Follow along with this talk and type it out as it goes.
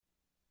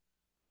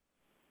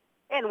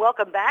And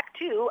welcome back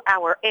to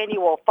our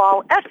annual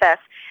Fall FS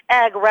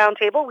Ag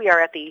Roundtable. We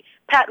are at the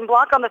patent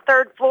block on the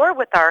third floor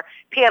with our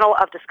panel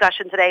of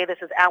discussion today. This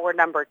is hour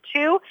number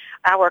 2.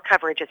 Our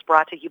coverage is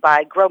brought to you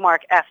by Growmark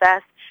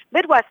FS,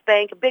 Midwest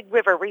Bank, Big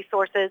River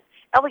Resources,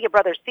 Elliott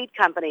Brothers Seed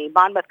Company,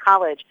 Monmouth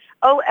College,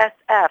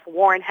 OSF,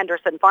 Warren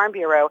Henderson Farm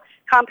Bureau,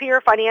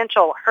 Compeer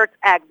Financial, Hertz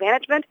Ag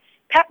Management,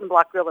 Patent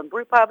Block Grill and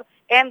Brew Pub,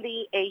 and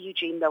the A.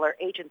 Eugene Miller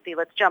Agency.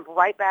 Let's jump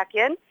right back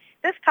in.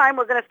 This time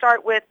we're going to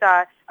start with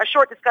a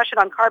short discussion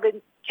on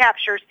carbon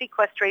capture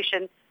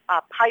sequestration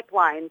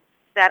pipelines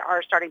that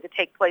are starting to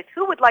take place.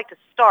 Who would like to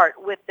start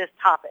with this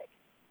topic?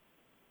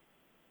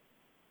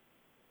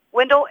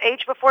 Wendell,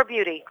 age before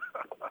beauty.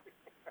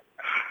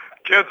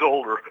 Kid's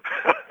older.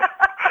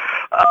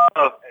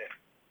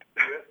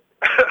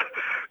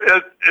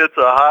 It's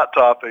a hot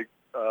topic.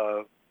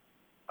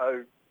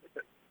 I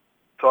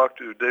talked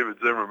to David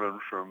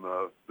Zimmerman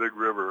from Big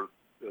River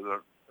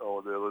the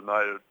other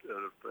night at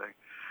a thing.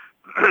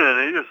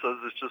 And he just says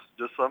it's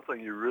just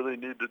something you really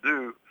need to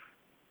do.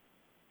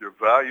 Your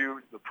value,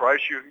 the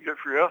price you can get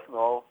for your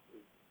ethanol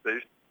is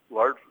based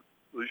at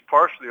least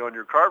partially on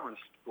your carbon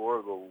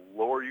score. The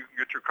lower you can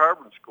get your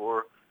carbon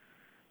score,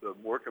 the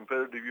more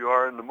competitive you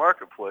are in the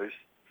marketplace.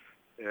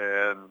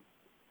 And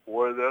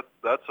boy,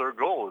 that's our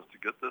goal, is to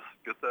get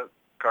that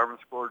carbon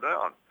score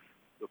down.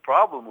 The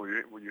problem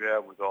you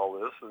have with all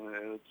this,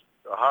 and it's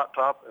a hot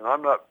topic, and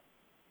I'm not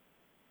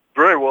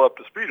very well up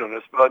to speed on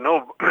this, but I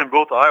know in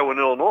both Iowa and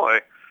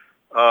Illinois,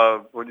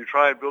 when you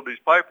try and build these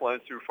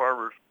pipelines through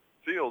farmers'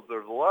 fields,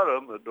 there's a lot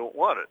of them that don't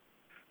want it.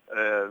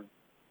 And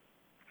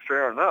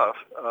fair enough.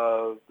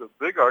 The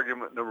big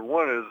argument, number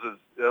one, is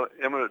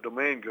eminent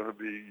domain going to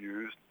be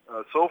used?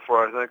 So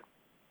far, I think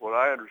what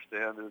I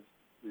understand is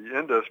the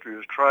industry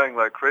is trying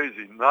like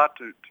crazy not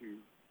to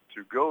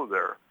go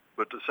there.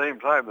 But at the same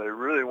time, they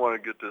really want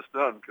to get this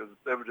done because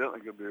it's evidently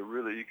going to be a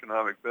really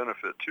economic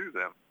benefit to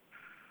them.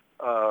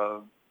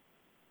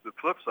 The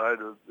flip side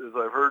is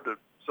I've heard that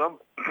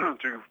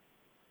to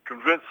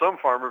convince some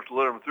farmers to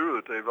let them through,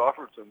 that they've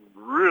offered some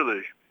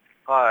really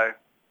high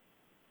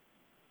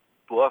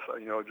bluff,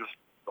 just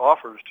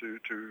offers to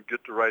get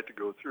the right to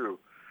go through.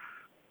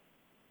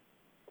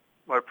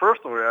 My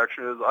personal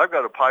reaction is I've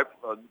got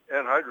a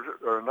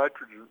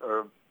nitrogen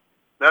or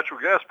natural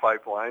gas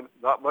pipeline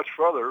not much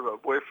further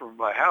away from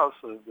my house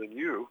than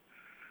you.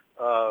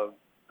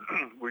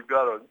 We've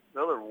got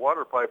another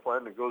water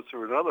pipeline that goes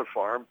through another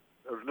farm.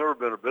 There's never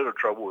been a bit of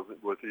trouble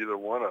with either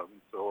one of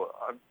them. So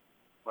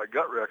my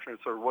gut reaction is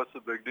sort of, what's the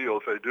big deal?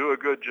 If they do a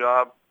good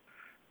job,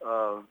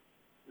 it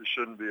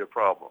shouldn't be a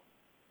problem.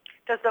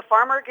 Does the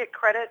farmer get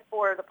credit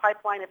for the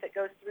pipeline if it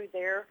goes through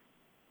their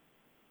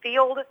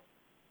field?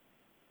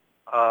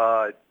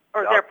 Or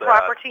their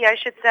property, I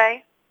should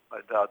say?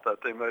 I doubt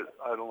that. They might,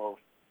 I don't know.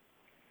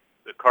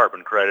 The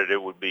carbon credit,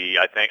 it would be,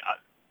 I think,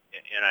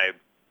 and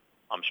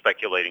I'm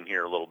speculating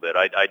here a little bit.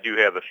 I do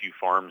have a few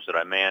farms that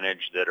I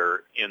manage that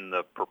are in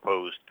the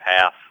proposed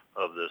path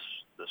of this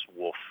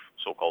WOLF,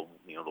 so-called,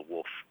 the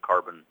WOLF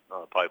carbon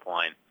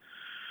pipeline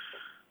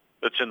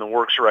that's in the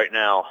works right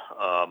now.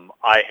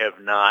 I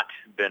have not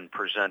been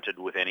presented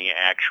with any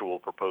actual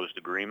proposed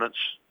agreements.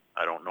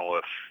 I don't know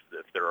if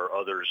there are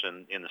others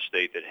in the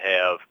state that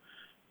have.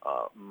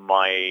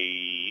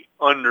 My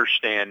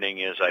understanding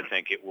is I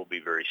think it will be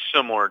very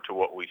similar to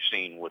what we've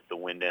seen with the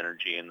wind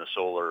energy and the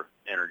solar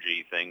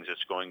energy things.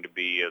 It's going to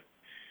be a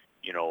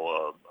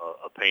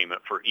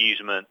payment for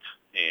easement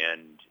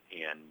and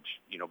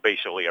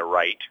basically a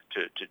right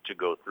to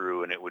go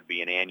through, and it would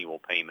be an annual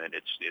payment.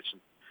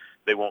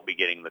 They won't be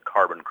getting the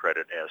carbon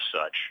credit as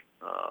such,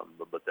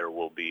 but there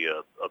will be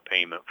a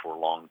payment for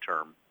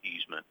long-term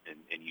easement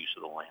and use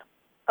of the land.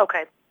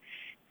 Okay.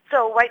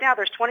 So right now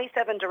there's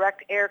 27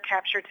 direct air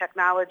capture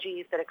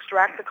technologies that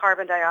extract the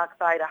carbon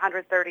dioxide,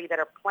 130 that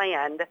are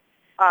planned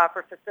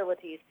for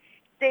facilities.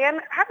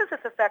 Dan, how does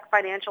this affect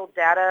financial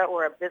data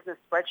or a business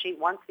spreadsheet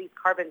once these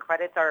carbon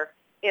credits are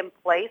in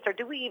place, or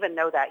do we even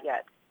know that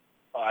yet?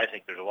 I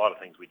think there's a lot of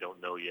things we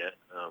don't know yet.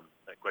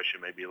 That question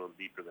may be a little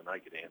deeper than I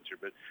could answer,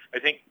 but I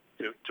think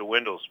to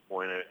Wendell's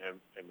point,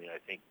 I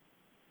think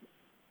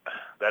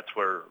that's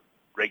where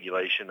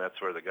regulation,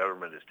 that's where the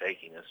government is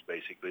taking us.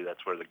 Basically,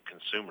 that's where the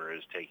consumer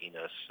is taking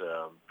us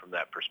from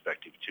that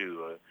perspective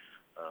too.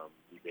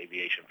 The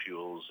aviation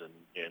fuels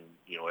and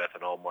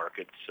ethanol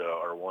markets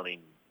are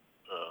wanting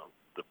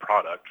the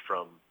product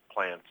from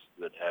plants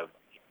that have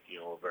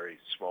a very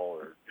small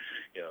or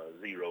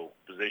zero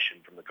position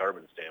from the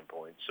carbon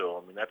standpoint.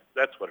 So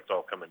that's what it's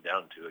all coming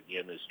down to.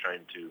 Again, is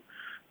trying to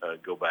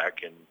go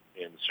back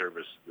and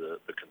service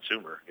the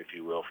consumer, if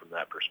you will, from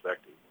that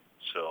perspective.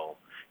 So,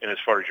 and as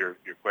far as your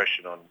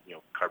question on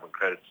carbon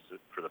credits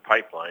for the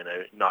pipeline,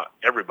 not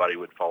everybody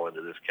would fall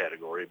into this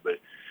category, but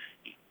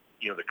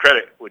the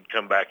credit would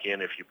come back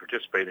in if you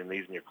participate in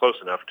these and you're close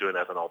enough to an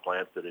ethanol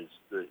plant that is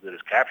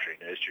capturing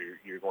this.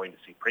 You're going to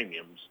see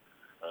premiums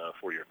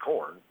for your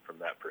corn from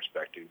that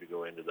perspective to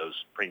go into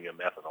those premium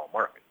ethanol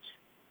markets.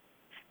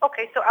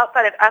 Okay, so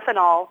outside of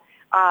ethanol,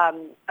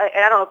 and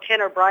I don't know,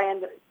 Ken or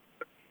Brian,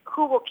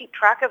 who will keep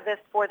track of this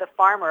for the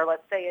farmer?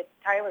 Let's say it's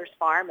Tyler's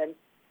farm and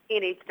he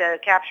needs to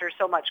capture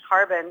so much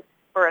carbon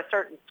for a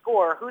certain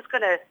score. Who's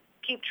going to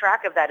keep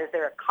track of that? Is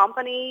there a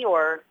company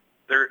or?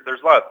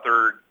 There's a lot of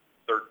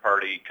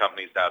third-party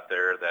companies out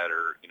there that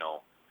are,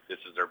 this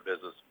is their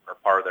business, or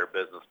part of their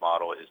business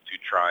model is to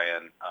try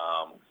and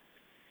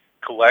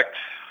collect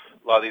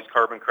a lot of these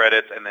carbon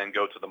credits and then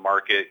go to the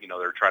market.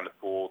 They're trying to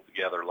pool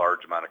together a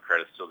large amount of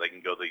credits so they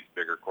can go to these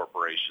bigger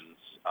corporations.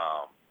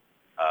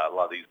 A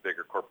lot of these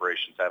bigger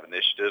corporations have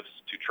initiatives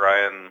to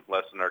try and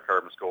lessen their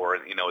carbon score,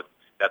 and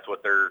that's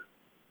what their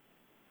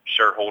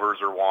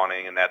shareholders are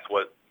wanting, and that's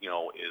what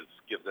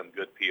gives them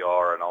good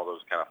PR and all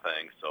those kind of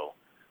things. So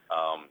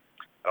I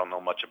don't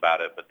know much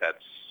about it, but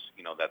that's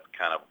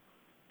kind of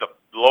the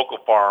local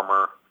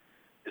farmer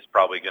is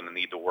probably going to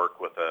need to work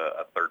with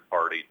a third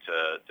party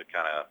to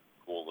kind of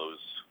pool those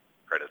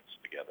credits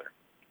together.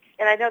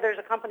 And I know there's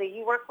a company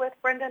you work with,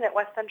 Brendan, at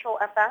West Central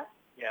FS.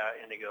 Yeah,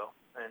 Indigo,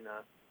 and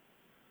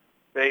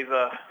they've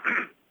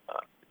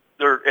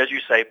they're, as you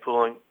say,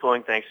 pulling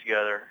things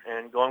together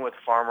and going with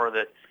a farmer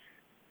that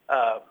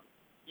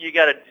you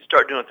got to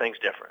start doing things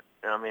different.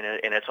 I mean,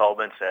 and it's all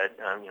been said.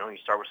 You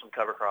start with some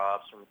cover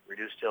crops, some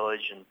reduced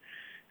tillage,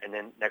 and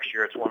then next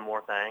year it's one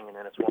more thing, and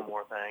then it's one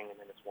more thing, and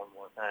then it's one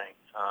more thing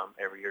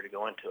every year to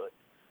go into it.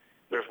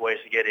 There's ways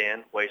to get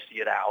in, ways to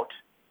get out.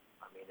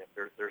 I mean, if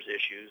there's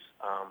issues.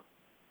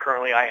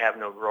 Currently, I have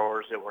no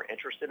growers that were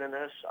interested in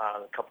this.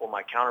 A couple of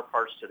my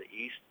counterparts to the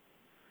east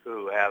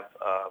who have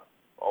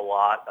a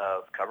lot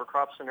of cover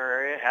crops in their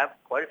area have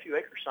quite a few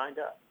acres signed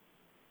up.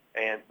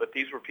 But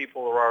these were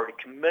people who were already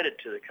committed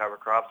to the cover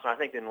crops. And I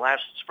think in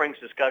last spring's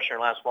discussion or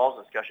last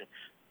fall's discussion,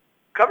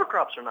 cover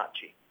crops are not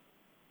cheap.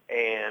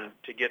 And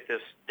to get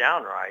this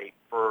down right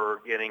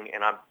for getting,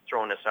 and I'm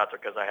throwing this out there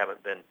because I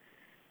haven't been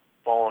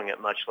following it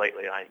much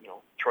lately.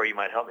 Troy, you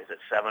might help me. Is it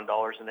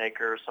 $7 an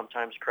acre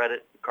sometimes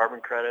carbon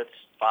credits,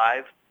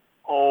 $5?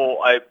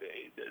 Oh,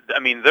 I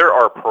mean, there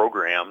are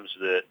programs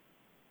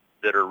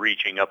that are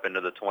reaching up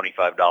into the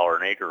 $25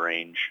 an acre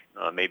range,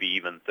 maybe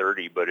even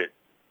 30. But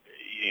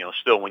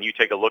still, when you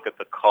take a look at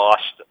the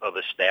cost of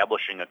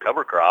establishing a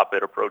cover crop,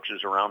 it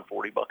approaches around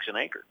 $40 an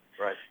acre.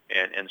 Right.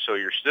 And so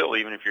you're still,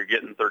 even if you're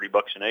getting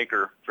 $30 an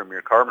acre from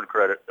your carbon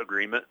credit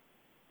agreement,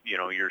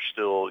 you're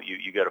still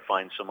you got to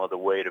find some other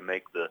way to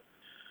make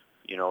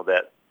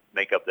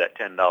make up that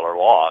 $10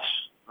 loss.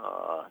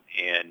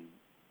 And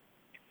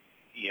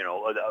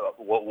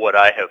what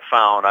I have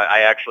found,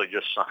 I actually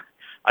just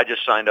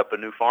signed up a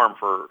new farm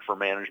for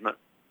management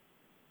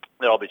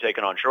that I'll be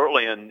taking on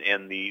shortly,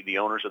 and the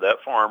owners of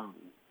that farm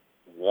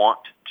want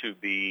to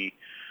be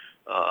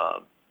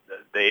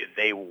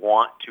they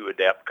want to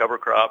adapt cover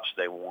crops.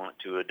 They want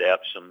to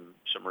adapt some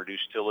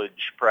reduced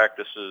tillage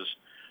practices,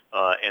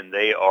 and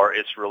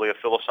it's really a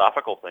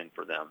philosophical thing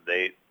for them.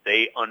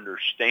 They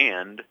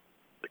understand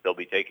that they'll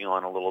be taking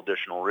on a little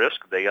additional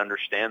risk. They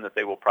understand that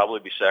they will probably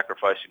be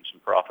sacrificing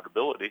some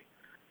profitability,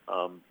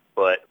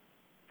 but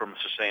from a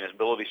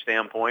sustainability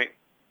standpoint,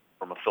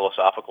 from a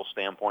philosophical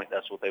standpoint,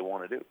 that's what they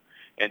want to do.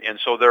 And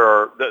so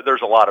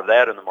there's a lot of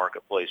that in the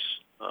marketplace,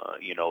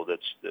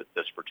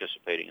 that's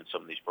participating in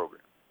some of these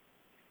programs.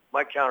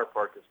 My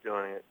counterpart that's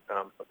doing it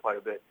quite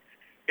a bit,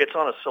 it's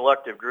on a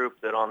selective group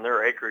that on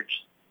their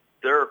acreage,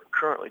 they're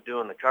currently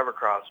doing the cover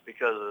crops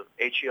because of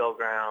HEL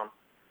ground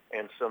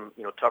and some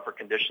tougher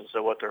conditions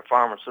of what they're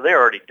farming. So they're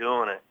already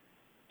doing it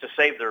to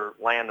save their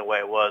land the way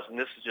it was, and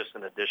this is just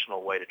an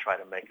additional way to try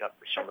to make up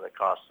for some of the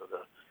costs of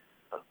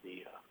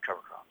the cover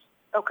crops.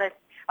 Okay.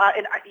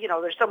 And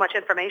there's so much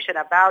information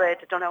about it.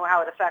 I don't know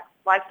how it affects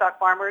livestock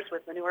farmers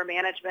with manure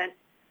management.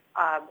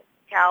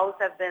 Cattle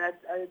has been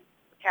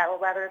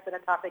a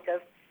topic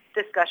of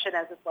discussion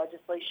as this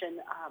legislation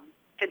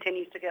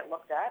continues to get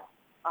looked at.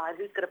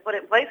 Who's going to put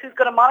it in place? Who's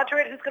going to monitor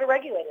it? Who's going to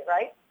regulate it?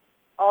 Right?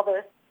 All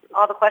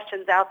the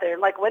questions out there.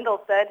 And like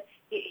Wendell said,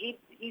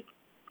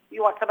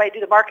 you want somebody to do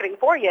the marketing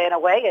for you in a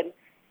way, and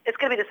it's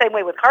going to be the same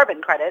way with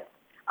carbon credits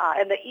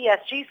and the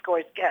ESG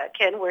scores.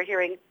 Ken, we're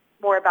hearing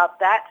more about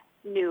that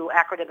new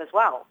acronym as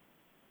well.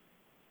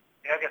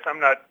 Yeah, I guess I'm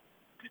not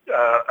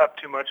up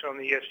too much on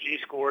the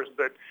ESG scores,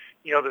 but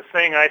the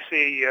thing I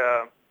see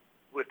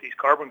with these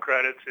carbon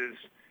credits is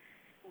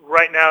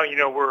right now,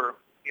 we're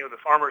the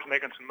farmer's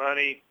making some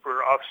money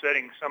for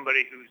offsetting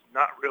somebody who's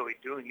not really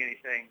doing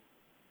anything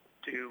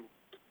to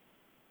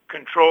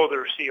control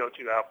their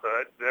CO2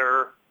 output.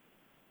 They're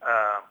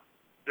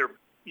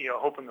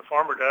hoping the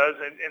farmer does,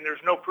 and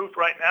there's no proof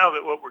right now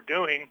that what we're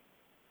doing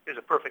is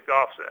a perfect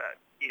offset.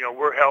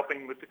 We're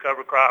helping with the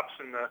cover crops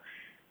and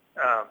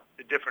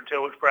the different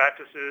tillage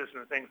practices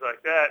and things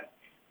like that.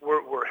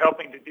 We're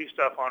helping to do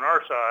stuff on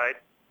our side,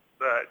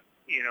 but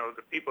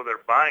the people that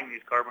are buying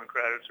these carbon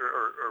credits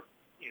or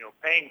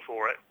paying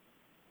for it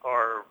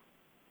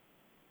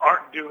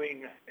aren't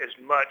doing as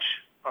much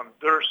on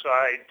their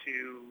side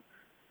to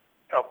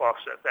help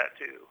offset that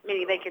too.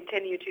 Meaning they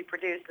continue to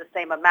produce the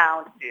same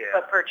amount, Yeah.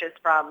 but purchase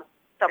from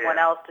someone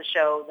Yeah. else to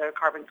show their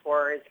carbon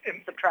score is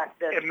subtract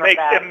this from It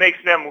that.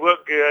 makes them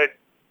look good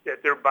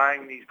that they're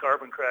buying these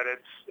carbon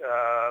credits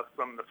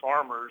from the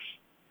farmers,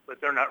 but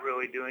they're not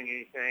really doing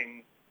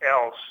anything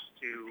else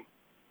to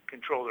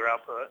control their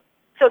output.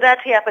 So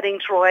that's happening,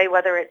 Troy,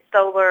 whether it's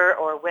solar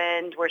or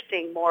wind. We're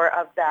seeing more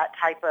of that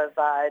type of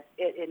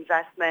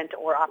investment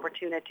or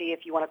opportunity,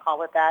 if you want to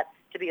call it that,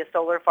 to be a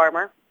solar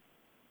farmer.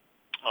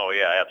 Oh,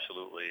 yeah,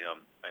 absolutely.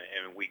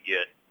 And we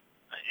get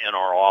in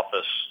our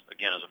office,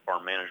 again, as a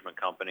farm management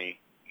company,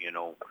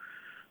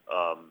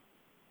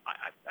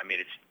 I mean,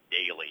 it's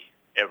daily.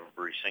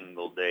 Every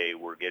single day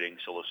we're getting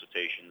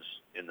solicitations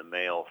in the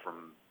mail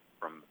from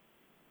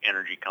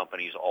energy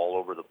companies all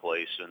over the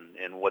place.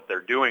 And what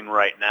they're doing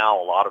right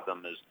now, a lot of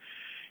them is,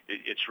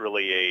 it's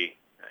really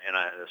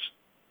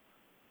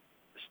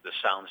this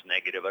sounds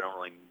negative. I don't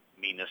really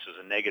mean this as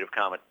a negative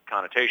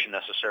connotation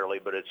necessarily,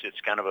 but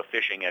it's kind of a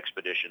fishing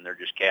expedition. They're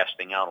just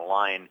casting out a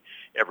line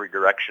every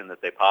direction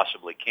that they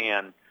possibly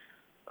can,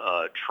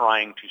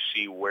 trying to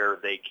see where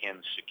they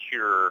can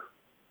secure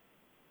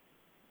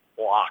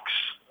blocks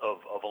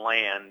of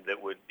land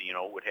that would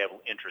have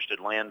interested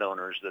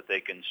landowners that they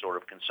can sort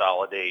of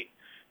consolidate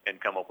and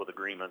come up with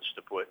agreements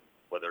to put,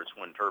 whether it's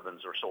wind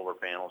turbines or solar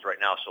panels. Right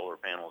now, solar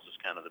panels is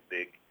kind of the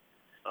big,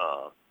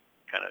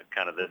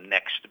 kind of the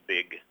next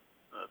big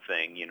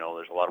thing.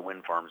 There's a lot of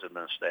wind farms that have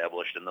been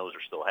established, and those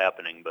are still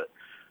happening, but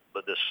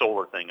this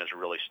solar thing is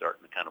really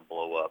starting to kind of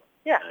blow up.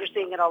 Yeah, you're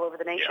seeing it all over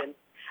the nation.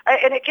 Yeah.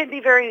 And it can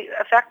be very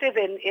effective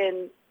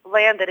in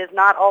land that is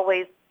not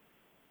always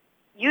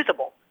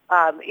usable.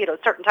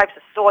 Certain types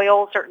of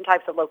soil, certain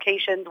types of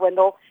locations,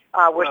 Wendell,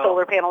 where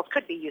solar panels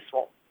could be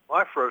useful.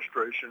 My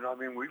frustration, I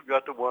mean, we've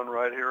got the one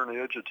right here on the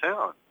edge of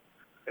town,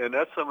 and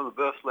that's some of the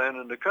best land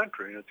in the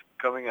country, and it's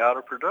coming out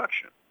of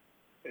production.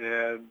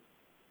 And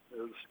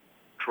as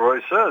Troy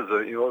says,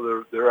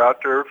 they're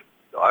out there.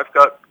 I've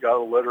got a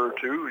letter or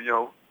two,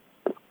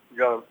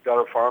 got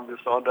a farm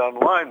just on down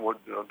the line.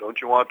 What,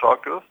 don't you want to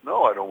talk to us?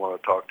 No, I don't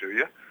want to talk to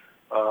you.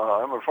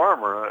 I'm a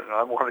farmer, and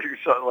I want to use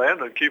that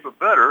land and keep it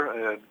better,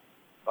 and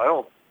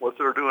what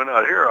they're doing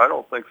out here, I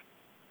don't think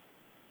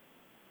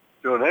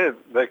doing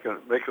anything,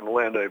 making the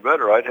land any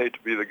better. I'd hate to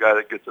be the guy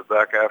that gets it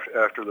back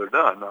after they're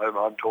done.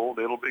 I'm told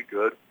it'll be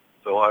good,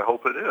 so I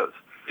hope it is.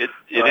 It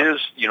is,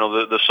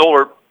 the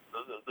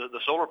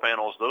solar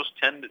panels, those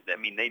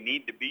they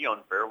need to be on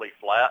fairly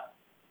flat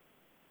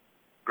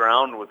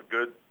ground with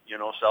good,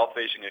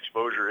 south-facing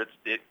exposure.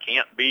 It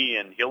can't be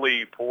in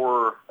hilly,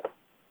 poor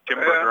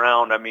timber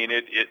ground. I mean,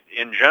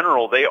 in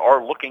general, they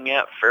are looking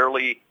at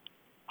fairly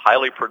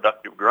highly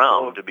productive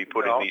ground to be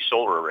putting these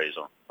solar arrays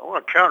on. I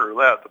want to counter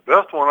that. The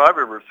best one I've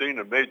ever seen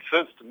that made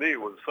sense to me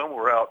was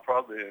somewhere out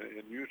probably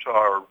in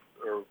Utah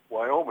or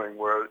Wyoming,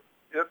 where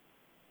it's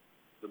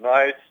a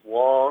nice,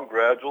 long,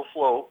 gradual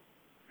slope,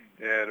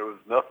 and it was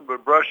nothing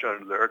but brush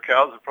under there.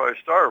 Cows would probably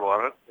starve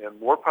on it, and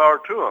more power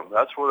to them.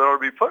 That's where they ought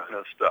to be putting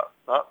this stuff,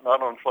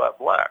 not on flat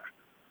black.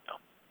 No.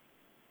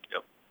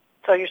 Yep.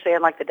 So you're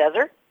saying like the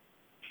desert?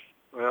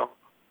 Well,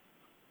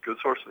 good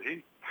source of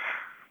heat.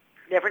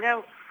 Never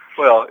know.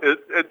 Well,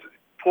 it's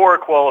poor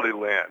quality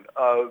land.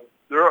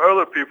 There are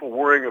other people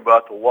worrying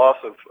about the loss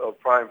of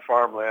prime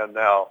farmland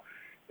now,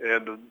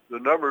 and the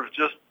numbers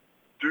just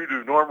due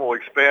to normal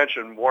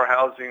expansion, more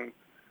housing,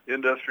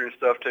 industry and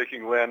stuff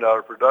taking land out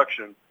of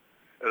production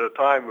at a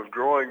time of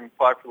growing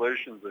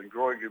populations and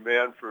growing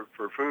demand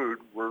for food,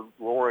 we're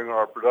lowering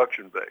our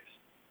production base.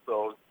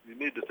 So you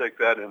need to take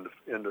that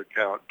into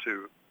account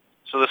too.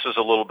 So this is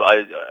a little bit,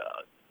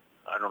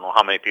 I don't know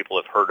how many people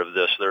have heard of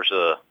this. There's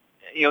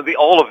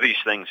all of these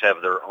things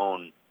have their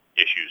own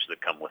issues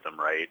that come with them,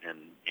 right?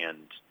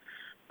 And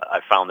I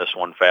found this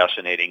one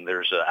fascinating.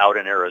 There's out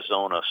in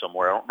Arizona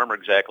somewhere, I don't remember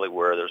exactly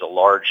where, there's a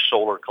large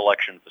solar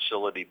collection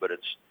facility, but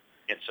it's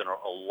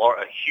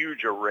a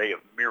huge array of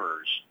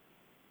mirrors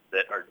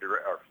that are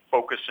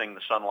focusing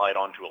the sunlight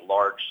onto a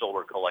large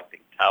solar collecting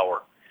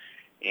tower.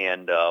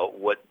 And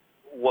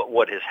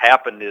what has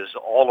happened is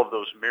all of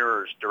those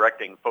mirrors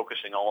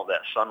focusing all of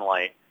that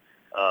sunlight,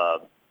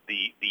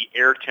 the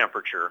air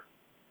temperature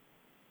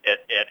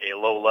at a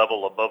low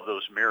level above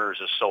those mirrors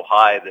is so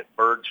high that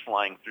birds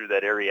flying through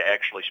that area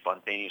actually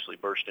spontaneously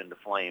burst into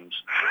flames,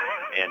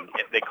 and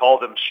they call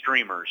them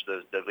streamers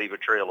that leave a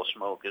trail of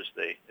smoke as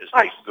they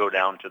go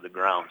down to the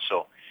ground.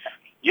 So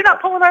you're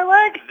not pulling our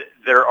leg?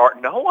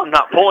 No, I'm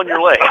not pulling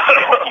your leg.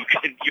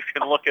 You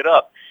can look it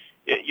up.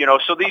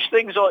 So these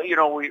things,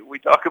 we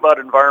talk about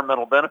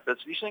environmental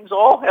benefits. These things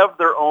all have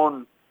their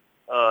own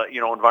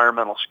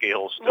environmental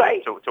scales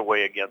to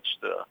weigh against.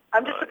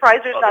 I'm just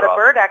surprised there's not a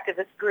bird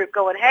activist group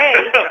going, hey,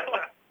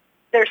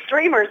 there's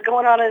streamers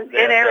going on in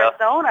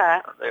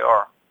Arizona. They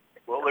are.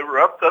 Well, they were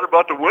upset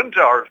about the wind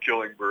towers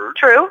killing birds.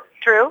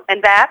 True.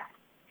 And bats.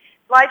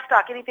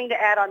 Livestock, anything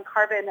to add on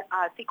carbon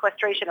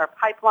sequestration or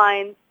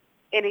pipelines,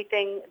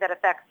 anything that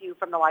affects you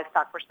from the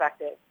livestock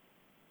perspective?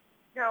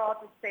 No,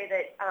 I'll just say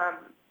that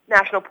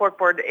National Pork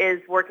Board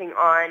is working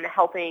on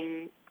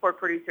helping pork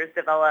producers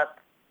develop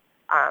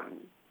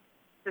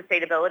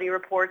sustainability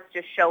reports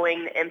just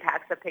showing the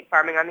impacts of pig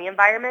farming on the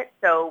environment.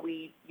 So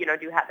we,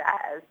 do have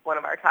that as one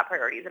of our top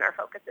priorities and our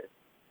focuses.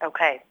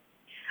 Okay.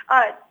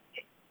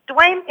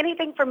 Dwayne,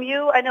 anything from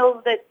you? I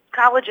know that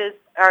colleges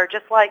are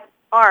just like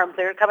farms.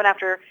 They're coming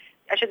after,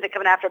 I shouldn't say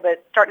coming after,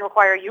 but starting to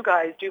require you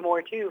guys do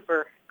more too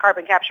for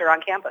carbon capture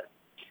on campus.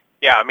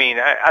 Yeah, I mean,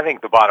 I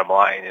think the bottom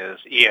line is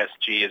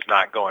ESG is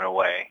not going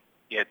away.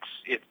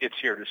 It's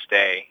here to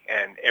stay,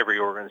 and every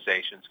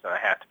organization is going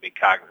to have to be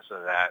cognizant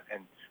of that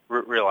and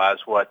realize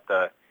what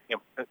the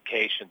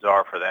implications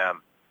are for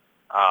them.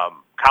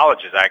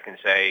 Colleges, I can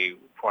say,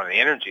 on the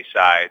energy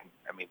side,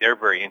 I mean, they're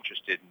very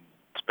interested in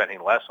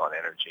spending less on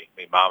energy.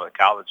 I mean, Monmouth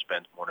College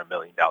spends more than $1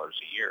 million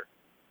a year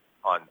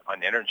on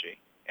energy,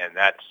 and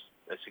that's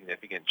a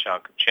significant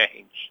chunk of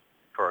change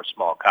for a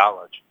small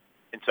college.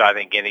 And so I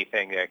think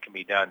anything that can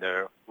be done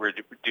to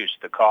reduce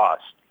the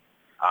cost.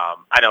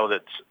 I know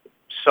that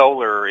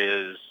solar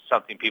is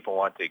something people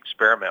want to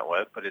experiment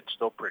with, but it's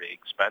still pretty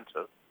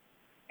expensive,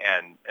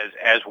 and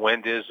as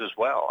wind is as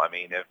well. I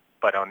mean,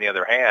 but on the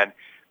other hand,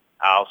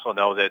 I also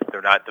know that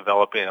they're not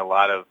developing a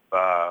lot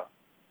of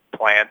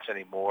plants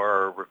anymore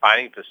or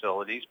refining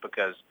facilities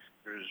because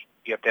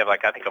you have to have,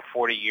 like, I think a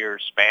 40-year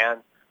span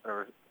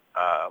or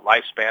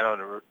lifespan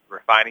on a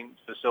refining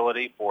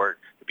facility for it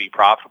to be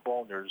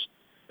profitable. There's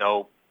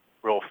no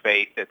real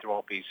faith that there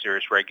won't be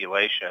serious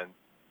regulation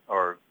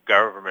or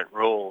government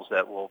rules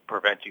that will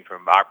prevent you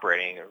from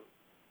operating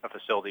a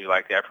facility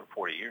like that for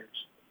 40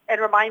 years. And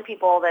remind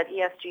people that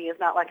ESG is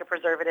not like a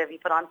preservative you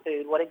put on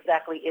food. What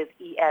exactly is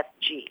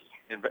ESG?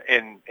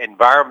 In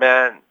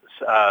environment,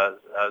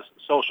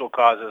 social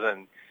causes,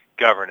 and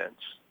governance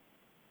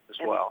as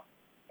well.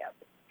 Yep.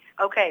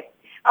 Okay.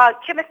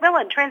 Kim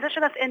McMillan,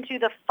 transition us into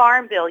the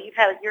Farm Bill. You've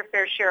had your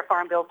fair share of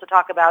farm bills to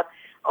talk about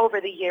over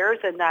the years,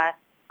 and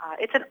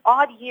it's an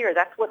odd year.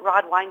 That's what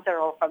Rod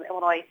Weinzierl from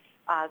Illinois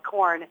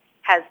Corn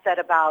has said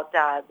about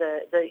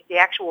the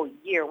actual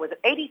year. Was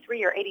it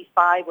 83 or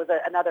 85 was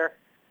another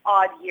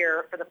odd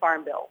year for the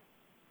Farm Bill?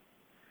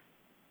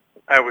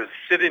 I was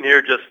sitting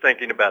here just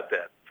thinking about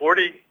that.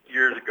 40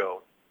 years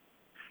ago,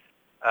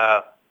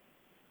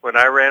 when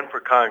I ran for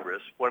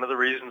Congress, one of the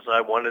reasons I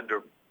wanted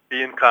to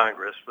be in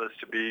Congress was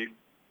to be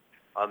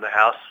on the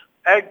House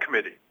Ag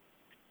Committee.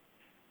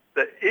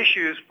 The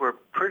issues were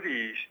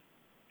pretty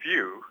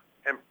few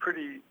and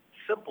pretty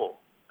simple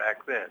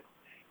back then.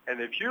 And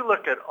if you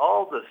look at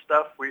all the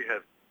stuff we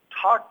have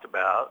talked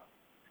about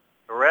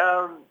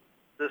around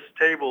this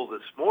table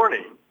this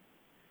morning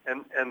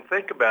and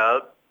think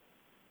about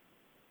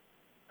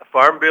a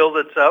farm bill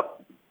that's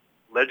up,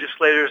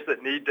 legislators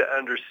that need to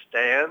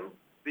understand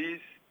these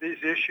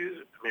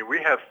issues. I mean,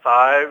 we have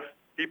 5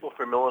 people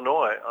from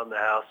Illinois on the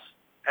House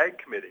Ag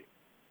Committee.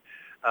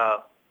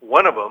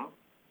 One of them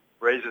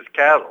raises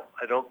cattle.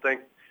 I don't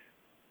think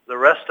the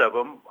rest of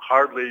them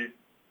hardly,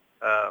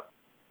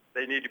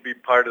 they need to be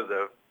part of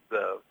the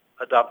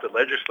adopted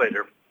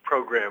legislator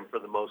program for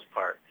the most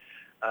part.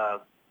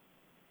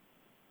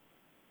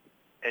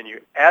 And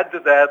you add to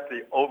that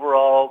the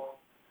overall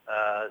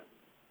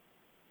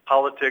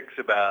politics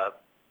about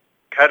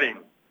cutting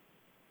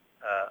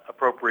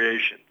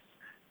appropriations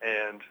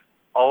and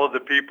all of the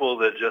people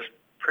that just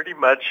pretty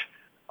much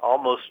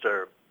almost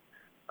are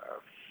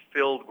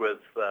filled with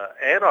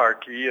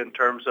anarchy in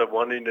terms of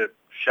wanting to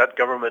shut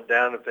government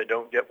down if they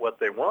don't get what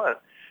they want.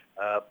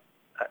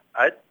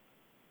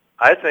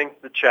 I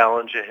think the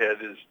challenge ahead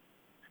is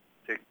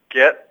to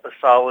get a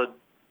solid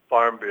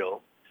farm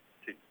bill,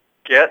 to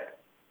get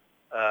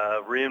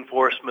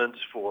reinforcements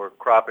for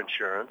crop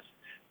insurance,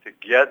 to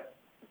get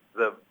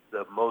the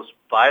most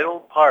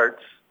vital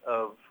parts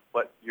of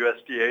what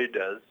USDA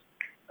does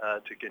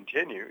to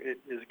continue. It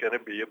is going to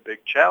be a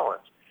big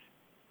challenge.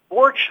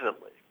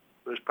 Fortunately,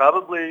 there's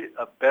probably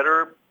a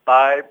better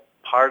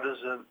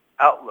bipartisan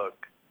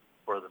outlook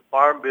for the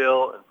Farm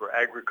Bill and for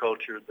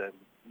agriculture than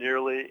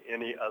nearly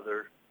any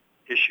other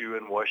issue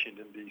in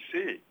Washington,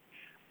 D.C.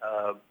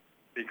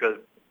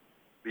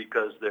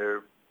 Because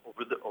there,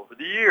 over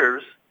the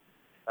years,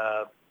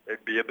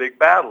 there'd be a big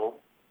battle,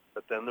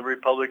 but then the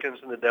Republicans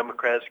and the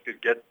Democrats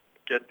could get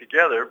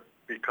together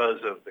because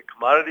of the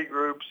commodity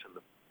groups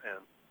and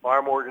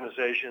farm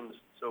organizations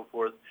and so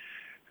forth,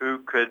 who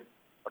could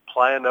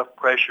apply enough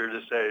pressure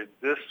to say,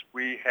 this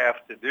we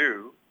have to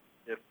do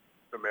if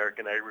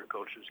American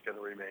agriculture is going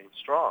to remain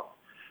strong.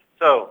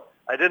 So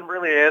I didn't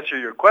really answer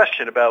your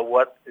question about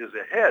what is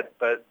ahead,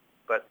 but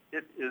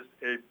it is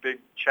a big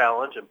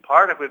challenge, and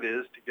part of it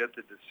is to get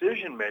the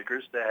decision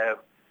makers to have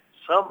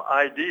some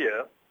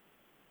idea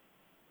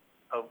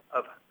of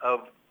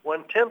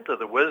 1/10 of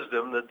the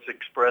wisdom that's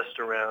expressed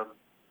around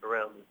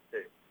the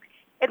state.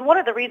 And one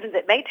of the reasons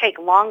it may take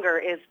longer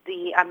is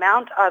the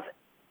amount of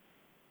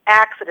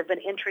acts that have been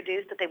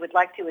introduced that they would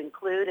like to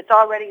include. It's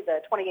already,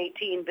 the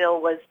 2018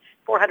 bill was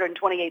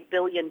 $428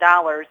 billion,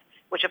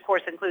 which of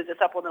course includes the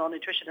Supplemental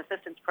Nutrition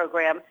Assistance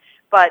Program.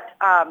 But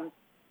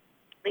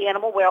the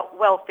animal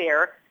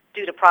welfare,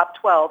 due to Prop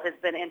 12, has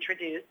been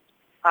introduced,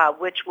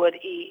 which would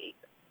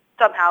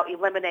somehow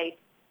eliminate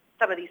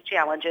some of these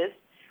challenges.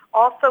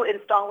 Also,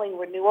 installing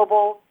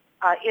renewable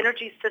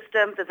energy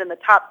systems is in the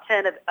top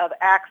 10 of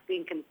acts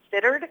being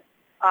considered.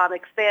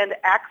 Expand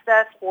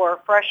access for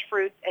fresh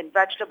fruits and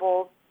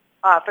vegetables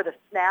for the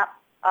SNAP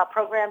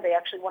program. They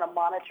actually want to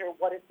monitor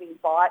what is being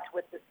bought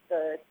with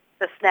the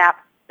SNAP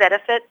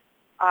benefits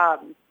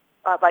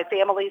by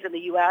families in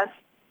the U.S.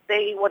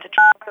 They want to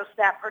track those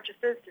SNAP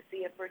purchases to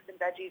see if fruits and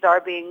veggies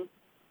are being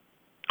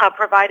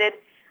provided.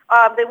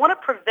 They want to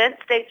prevent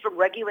states from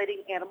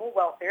regulating animal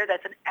welfare.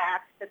 That's an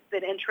act that's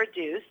been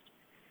introduced.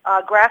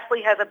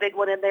 Grassley has a big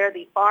one in there,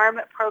 the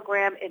Farm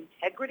Program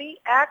Integrity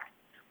Act,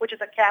 which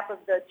is a cap of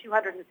the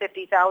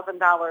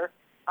 $250,000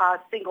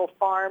 single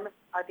farm,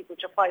 I think,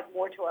 which applies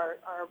more to our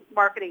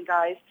marketing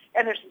guys.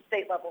 And there's some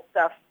state-level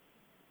stuff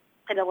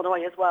in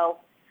Illinois as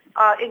well.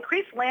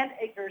 Increase land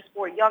acres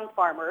for young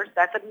farmers.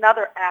 That's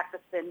another act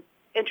that's been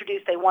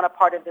introduced. They want a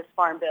part of this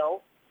farm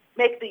bill.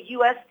 Make the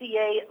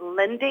USDA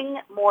lending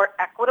more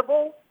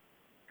equitable.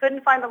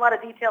 Couldn't find a lot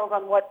of details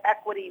on what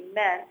equity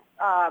meant,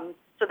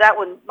 so that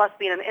one must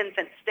be in an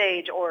infant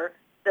stage, or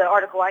the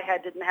article I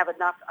had didn't have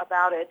enough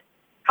about it.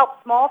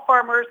 Help small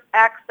farmers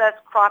access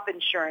crop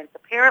insurance.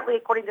 Apparently,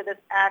 according to this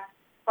act,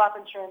 crop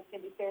insurance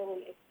can be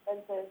fairly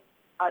expensive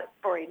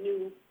for a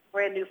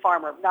brand new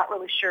farmer. Not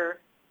really sure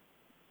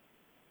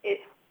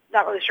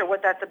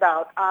what that's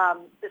about.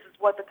 This is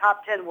what the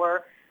top 10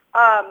 were.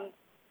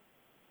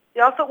 They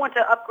also want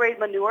to upgrade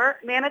manure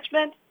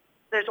management.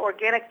 There's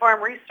organic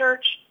farm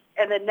research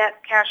and the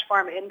net cash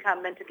farm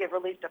income meant to give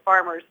relief to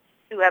farmers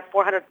who have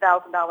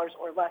 $400,000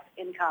 or less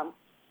income.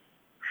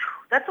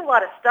 That's a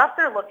lot of stuff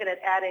they're looking at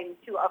adding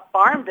to a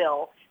farm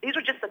bill. These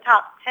are just the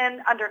top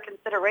 10 under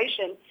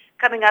consideration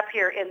coming up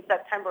here in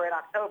September and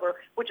October,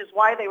 which is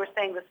why they were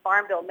saying this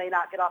farm bill may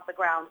not get off the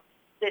ground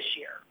this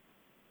year.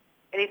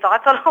 Any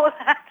thoughts on all of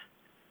that?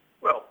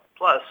 Well,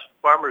 plus,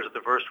 farmers are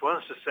the first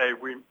ones to say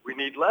we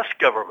need less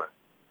government.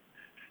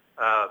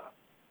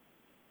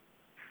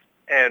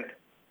 And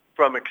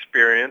from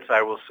experience,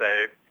 I will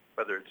say,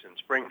 whether it's in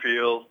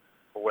Springfield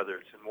or whether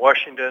it's in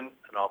Washington,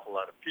 an awful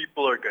lot of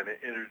people are going to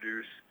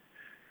introduce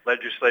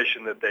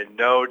legislation that they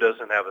know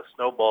doesn't have a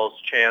snowball's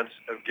chance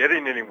of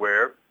getting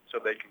anywhere, so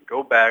they can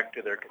go back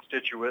to their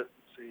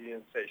constituency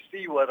and say,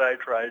 see what I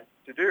tried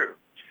to do.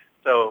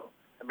 So,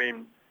 I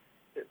mean,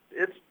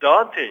 it's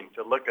daunting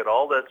to look at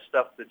all that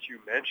stuff that you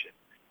mentioned.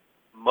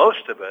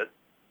 Most of it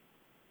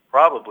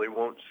probably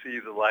won't see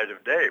the light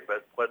of day,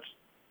 but what's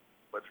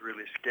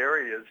really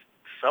scary is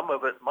some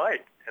of it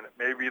might, and it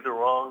may be the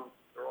wrong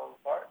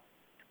part.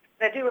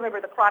 I do remember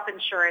the crop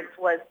insurance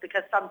was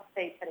because some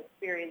states had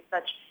experienced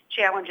such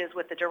challenges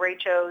with the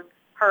derechos,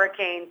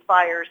 hurricanes,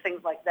 fires,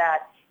 things like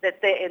that,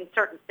 that in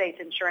certain states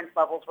insurance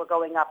levels were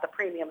going up, the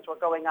premiums were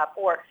going up,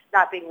 or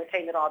not being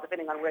retained at all,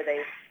 depending on where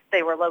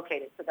they were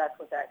located. So that's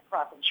what that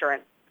crop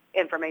insurance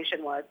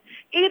information was.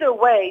 Either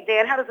way,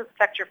 Dan, how does this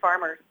affect your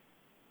farmers?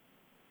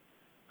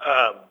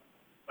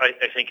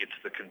 I think it's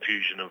the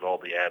confusion of all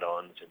the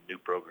add-ons and new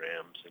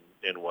programs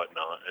and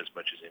whatnot as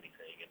much as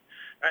anything. And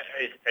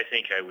I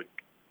think I would,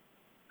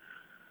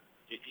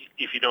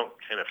 if you don't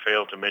kind of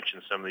fail to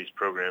mention some of these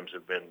programs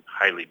have been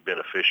highly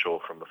beneficial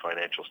from a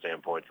financial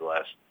standpoint the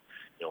last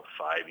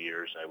 5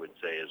 years, I would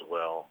say as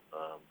well.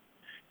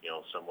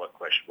 Somewhat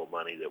questionable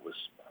money that was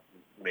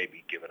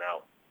maybe given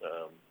out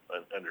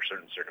under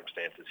certain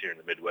circumstances here in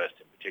the Midwest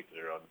in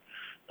particular.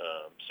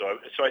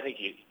 So I think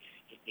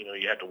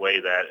you have to weigh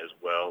that as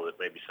well, that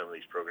maybe some of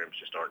these programs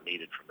just aren't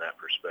needed from that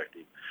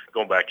perspective.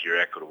 Going back to your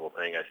equitable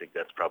thing, I think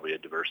that's probably a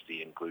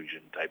diversity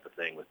inclusion type of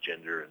thing with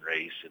gender and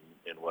race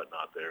and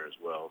whatnot there as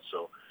well.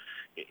 So,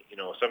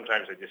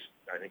 sometimes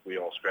I think we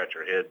all scratch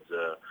our heads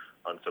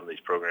on some of these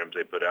programs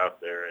they put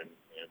out there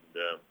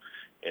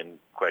and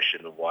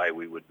question why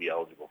we would be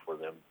eligible for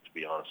them, to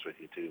be honest with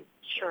you, too.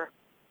 Sure.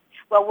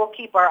 Well, we'll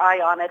keep our eye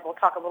on it. We'll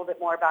talk a little bit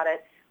more about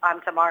it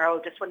tomorrow.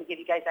 Just want to give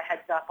you guys a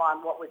heads up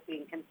on what was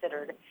being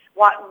considered,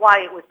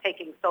 why it was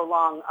taking so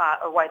long,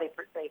 or why they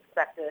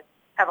expect to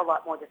have a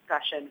lot more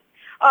discussion.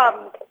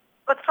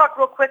 Let's talk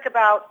real quick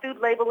about food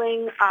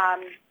labeling,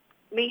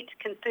 meat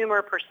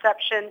consumer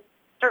perception.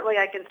 Certainly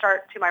I can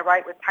start to my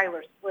right with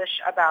Tyler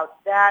Slish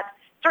about that.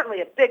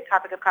 Certainly a big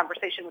topic of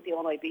conversation with the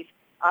Illinois Beef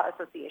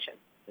Association.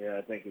 Yeah,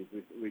 I think as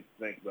we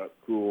think about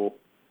cool,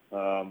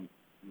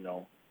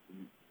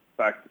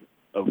 fact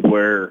of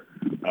where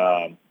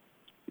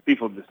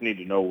people just need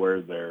to know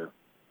where their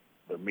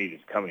meat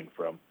is coming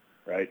from,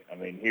 right? I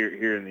mean,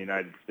 here in the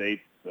United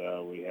States,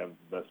 we have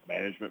the best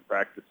management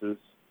practices,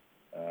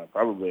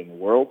 probably in the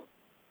world,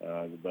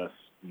 the best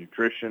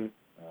nutrition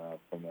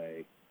from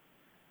a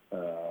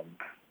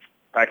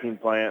packing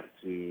plant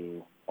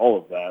to all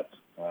of that.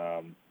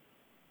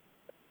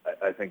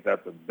 I think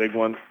that's a big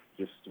one,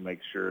 just to make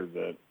sure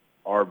that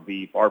our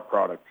beef, our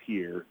product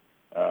here,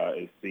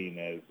 is seen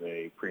as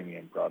a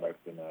premium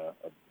product and a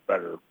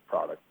better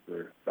product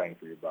for bang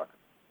for your buck.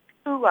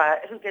 Who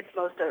gets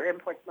most or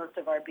imports most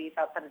of our beef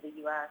outside of the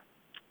U.S.?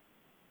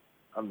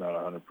 I'm not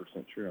 100%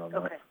 sure on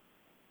that. Okay.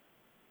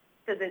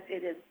 Because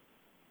it is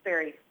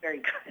very, very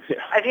good. Yeah.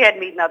 I've had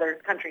meat in other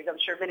countries. I'm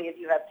sure many of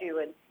you have too,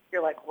 and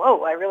you're like,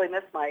 whoa, I really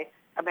miss my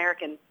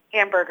American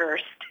hamburger or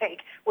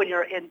steak when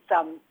you're in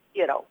some,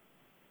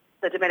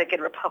 the Dominican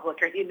Republic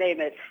or you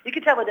name it. You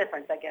can tell the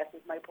difference, I guess,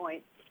 is my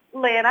point.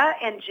 Lana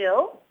and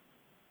Jill,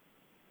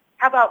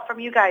 how about from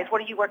you guys?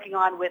 What are you working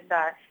on with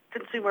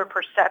consumer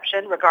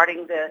perception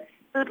regarding the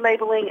food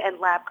labeling and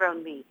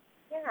lab-grown meat?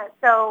 Yeah,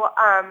 so,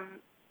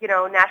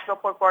 National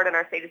Pork Board and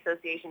our state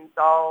associations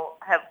all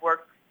have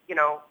worked,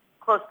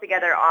 close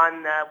together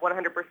on the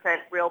 100%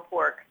 real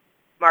pork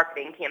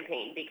marketing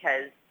campaign,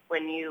 because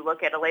when you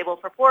look at a label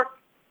for pork,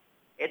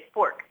 it's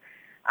pork.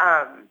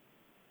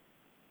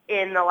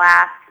 In the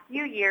last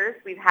few years,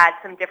 we've had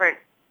some different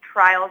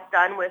trials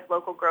done with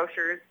local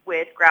grocers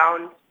with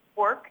ground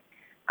pork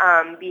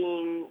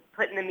being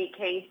put in the meat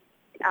case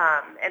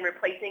and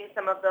replacing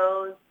some of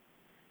those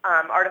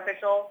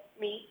artificial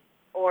meat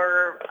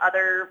or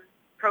other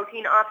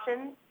protein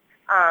options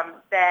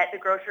that the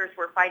grocers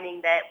were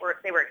finding that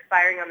they were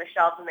expiring on the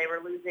shelves and they were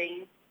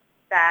losing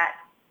that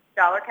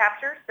dollar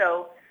capture.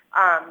 So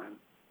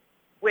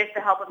with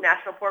the help of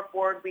National Pork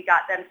Board, we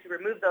got them to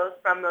remove those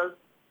from those,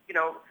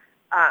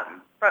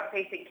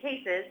 front-facing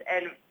cases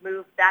and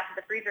move that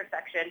to the freezer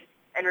section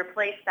and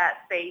replace that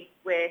space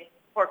with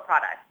pork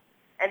products.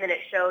 And then it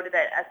showed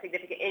that a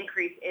significant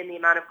increase in the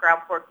amount of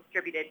ground pork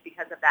distributed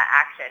because of that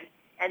action.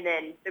 And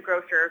then the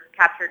grocer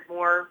captured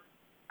more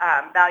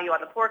value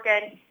on the pork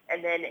end,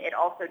 and then it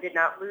also did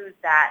not lose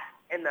that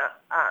in the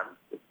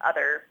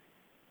other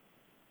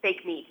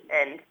fake meat.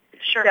 And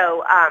Sure.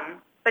 so,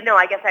 but no,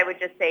 I guess I would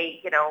just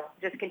say,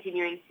 just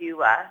continuing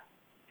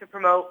to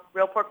promote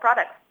real pork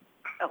products.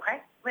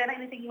 Okay. Lynn,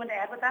 anything you want to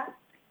add with that?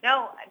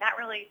 No, not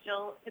really.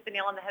 Jill hit the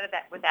nail on the head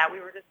with that.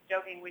 We were just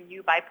joking, when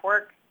you buy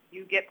pork,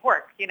 you get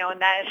pork, and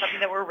that is something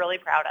that we're really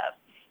proud of,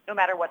 no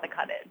matter what the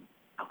cut is.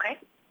 Okay.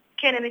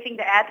 Ken, anything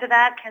to add to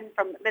that? Ken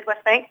from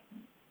Midwest Bank?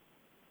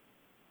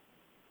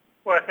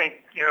 Well, I think,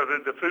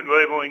 the food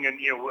labeling and,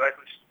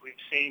 we've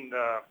seen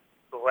the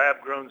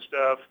lab-grown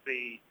stuff,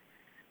 the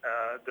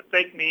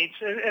fake meats,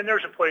 and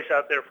there's a place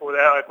out there for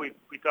that. Like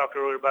we talked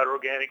earlier about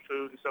organic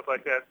food and stuff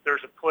like that.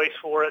 There's a place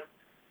for it.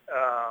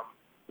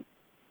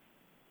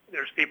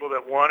 There's people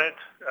that want it.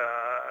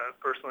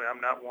 Personally, I'm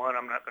not one.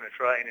 I'm not going to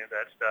try any of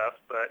that stuff.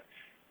 But,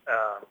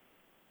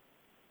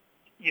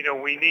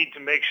 we need to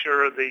make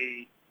sure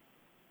the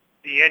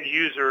end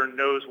user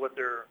knows what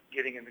they're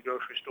getting in the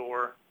grocery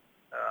store,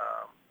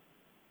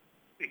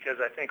 because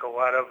I think a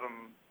lot of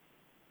them,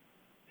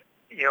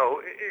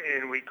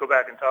 and we go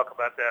back and talk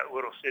about that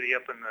little city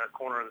up in the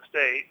corner of the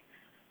state,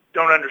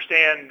 don't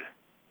understand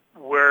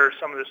where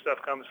some of this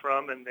stuff comes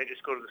from, and they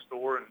just go to the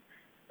store and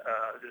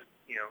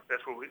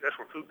that's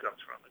where food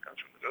comes from. It comes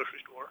from the grocery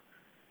store.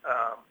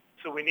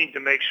 So we need to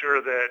make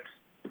sure that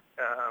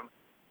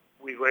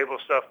we label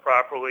stuff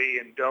properly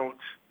and don't.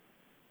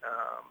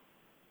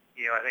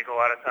 I think a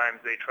lot of times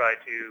they try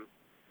to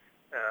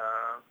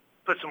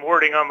put some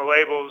wording on the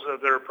labels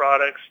of their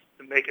products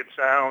to make it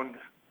sound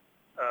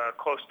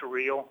close to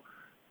real,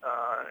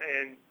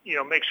 and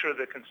make sure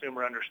the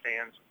consumer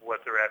understands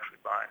what they're actually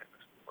buying in the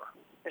store.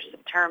 There's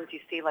some terms you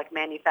see, like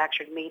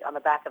manufactured meat on the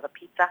back of a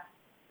pizza,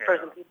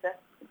 frozen pizza,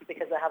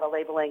 because of how the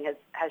labeling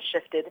has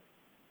shifted.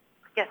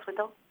 Yes,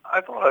 Wendell?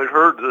 I thought I'd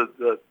heard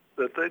that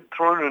they'd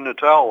thrown in the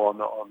towel on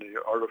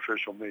the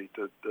artificial meat,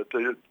 that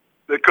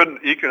they couldn't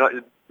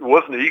it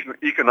wasn't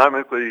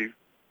economically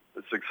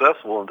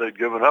successful, and they'd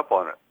given up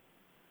on it.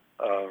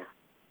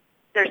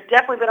 There's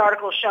definitely been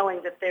articles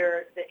showing that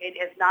it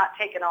has not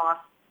taken off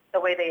the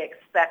way they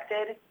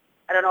expected.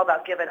 I don't know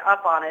about giving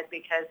up on it,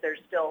 because there's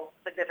still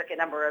a significant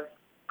number of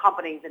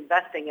companies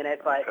investing in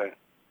it, but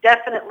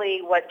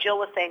definitely what Jill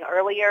was saying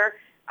earlier,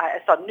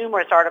 I saw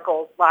numerous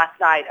articles last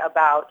night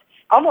about,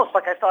 almost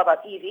like I saw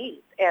about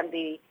EVs, and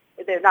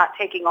they're not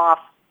taking off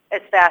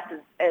as fast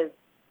as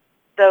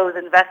those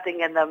investing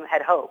in them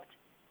had hoped.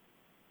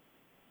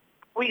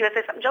 Were you going to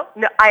say something, Jill?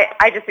 No,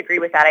 I disagree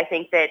with that. I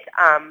think that,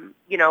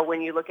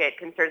 when you look at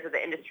concerns of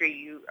the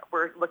industry,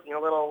 we're looking a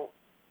little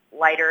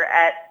lighter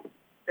at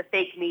the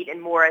fake meat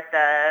and more at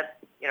the,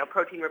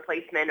 protein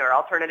replacement or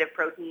alternative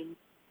proteins.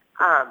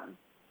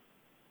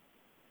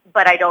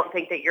 But I don't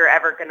think that you're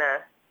ever going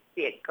to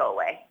see it go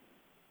away.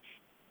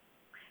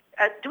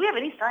 Do we have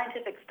any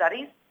scientific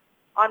studies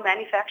on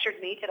manufactured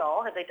meat at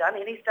all? Have they done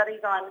any studies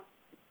on? I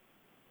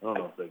don't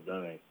know if they've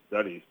done any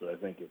studies, but I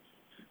think it's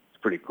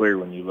pretty clear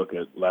when you look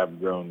at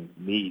lab-grown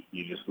meat,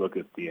 you just look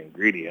at the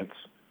ingredients,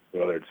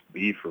 whether it's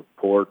beef or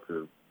pork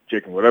or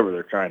chicken, whatever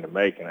they're trying to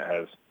make, and it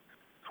has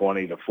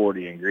 20 to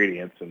 40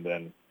 ingredients, and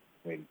then,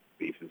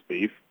 beef is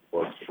beef,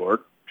 pork's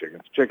pork,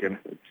 chicken's chicken.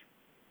 It's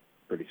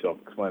pretty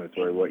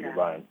self-explanatory what you're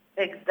buying.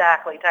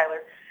 Exactly,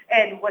 Tyler.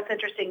 And what's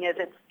interesting is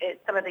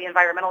it's some of the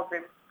environmental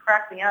groups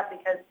crack me up,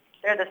 because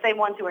they're the same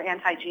ones who are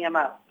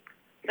anti-GMO.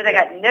 So they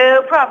got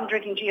no problem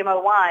drinking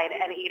GMO wine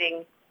and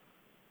eating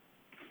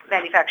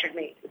manufactured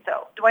meat.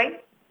 So, Dwayne?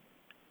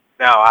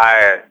 No,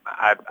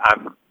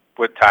 I'm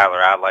with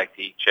Tyler. I like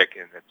to eat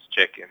chicken that's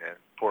chicken, and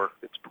pork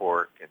that's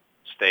pork, and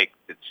steak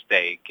that's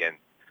steak, and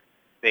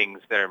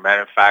things that are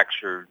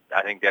manufactured.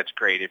 I think that's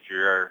great if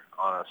you're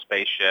on a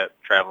spaceship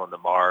traveling to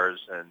Mars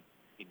and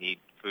you need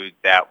food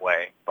that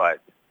way. But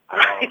I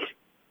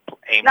don't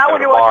aim to go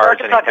to Mars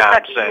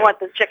anytime soon. You want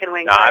the chicken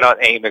wings. No, I don't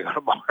aim to go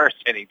to Mars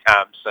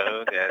anytime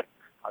soon, and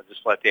I'll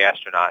just let the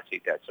astronauts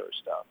eat that sort of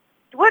stuff.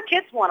 What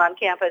kids want on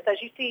campus?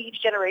 As you see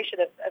each generation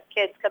of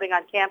kids coming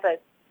on campus,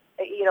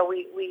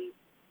 we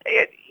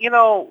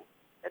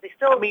Are they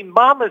still? I mean,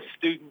 Mama's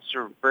students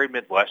are very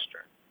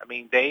Midwestern. I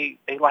mean, they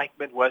like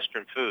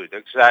Midwestern food.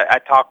 I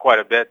talk quite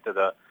a bit to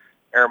the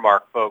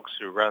Airmark folks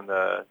who run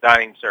the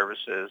dining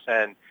services,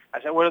 and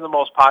I said, what are the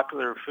most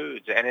popular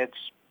foods? And it's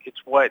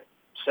what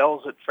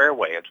sells at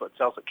Fairway. It's what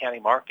sells at County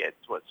Market.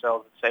 It's what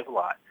sells at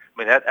Save-A-Lot. I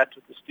mean, that's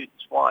what the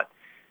students want.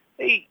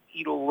 They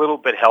eat a little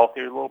bit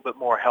healthier, a little bit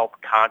more health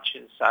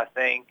conscious, I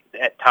think,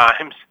 at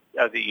times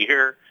of the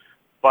year.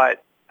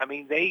 But, I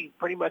mean, they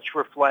pretty much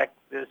reflect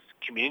this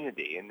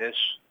community and this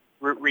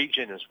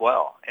region as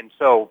well. And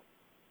so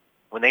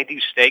when they do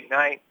steak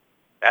night,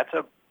 that's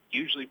a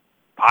usually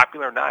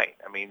popular night.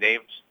 I mean, they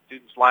have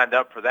students lined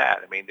up for that.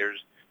 I mean,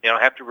 they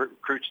don't have to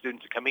recruit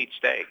students to come eat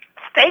steak.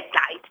 Steak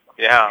night?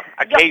 Yeah,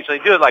 occasionally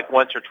do it like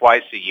once or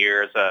twice a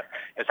year as a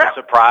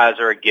surprise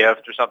or a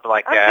gift or something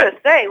like that. I was going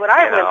to say, when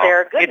I went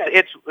there, goodness.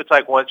 It's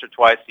like once or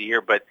twice a year,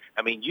 but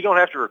I mean, you don't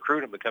have to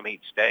recruit them to come eat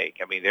steak.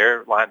 I mean,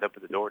 they're lined up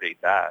at the door to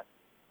eat that.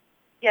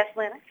 Yes,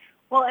 Lana?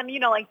 Well, and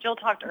like Jill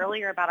talked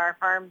earlier about our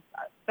farms,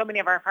 so many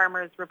of our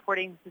farmers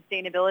reporting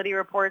sustainability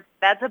reports.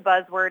 That's a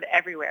buzzword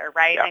everywhere,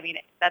 right? Yeah. I mean,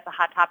 that's a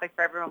hot topic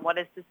for everyone. What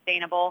is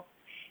sustainable?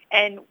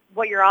 And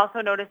what you're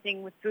also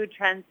noticing with food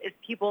trends is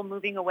people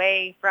moving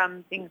away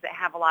from things that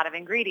have a lot of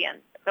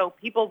ingredients. So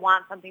people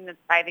want something that's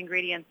 5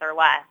 ingredients or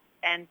less.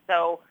 And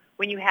so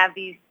when you have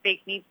these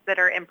fake meats that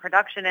are in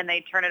production and they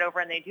turn it over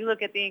and they do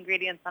look at the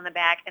ingredients on the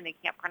back and they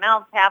can't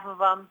pronounce half of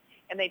them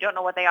and they don't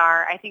know what they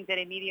are, I think that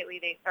immediately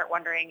they start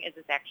wondering, is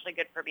this actually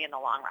good for me in the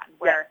long run?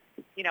 Where,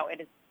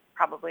 it is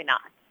probably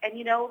not. And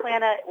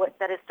Lana,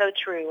 that is so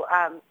true.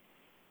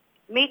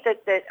 Meat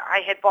that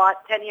I had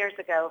bought 10 years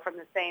ago from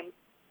the same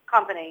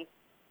company,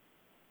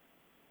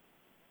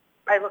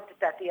 I looked at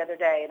that the other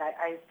day and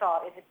I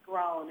saw it had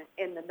grown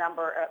in the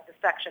number of the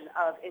section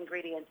of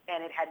ingredients,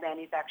 and it had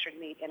manufactured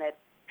meat in it.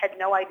 Had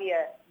no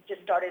idea,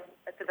 just started,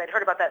 because I'd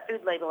heard about that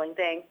food labeling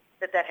thing,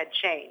 that had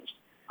changed.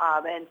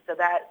 And so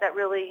that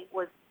really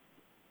was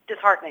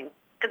disheartening,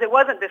 because it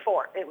wasn't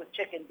before. It was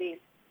chicken, beef.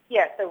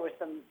 Yes, there were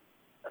some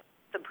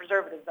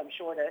preservatives, I'm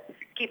sure, to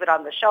keep it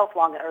on the shelf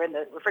long, or in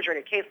the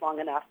refrigerated case long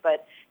enough,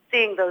 but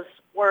seeing those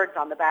words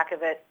on the back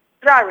of it,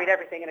 I read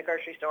everything in a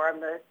grocery store.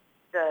 I'm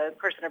the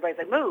person everybody's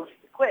like, move,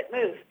 quit,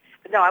 move.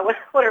 But no, I want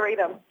to read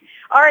them.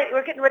 All right,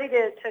 we're getting ready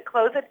to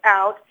close it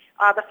out.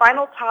 The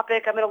final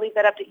topic, I'm going to leave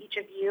that up to each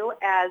of you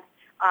as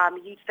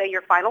you say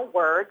your final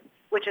words,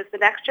 which is the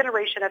next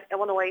generation of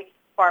Illinois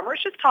farmers.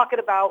 Just talking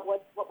about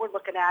what we're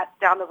looking at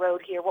down the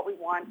road here, what we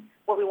want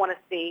to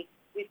see.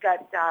 We've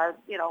got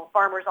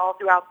farmers all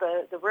throughout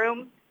the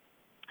room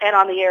and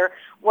on the air.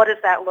 What does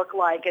that look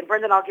like? And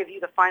Brendan, I'll give you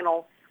the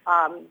final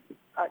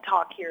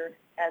talk here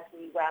as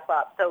we wrap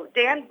up. So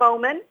Dan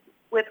Bowman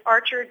with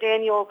Archer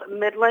Daniels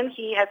Midland.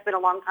 He has been a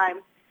long-time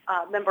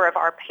member of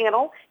our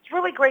panel. It's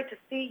really great to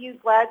see you.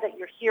 Glad that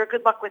you're here.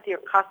 Good luck with your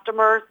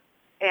customers.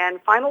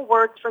 And final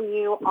words from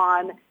you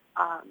on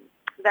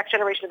the next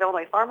generation of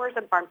Illinois farmers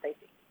and farm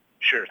safety.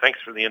 Sure. Thanks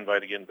for the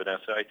invite again,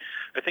 Vanessa.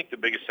 I think the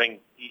biggest thing,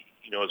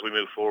 as we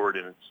move forward,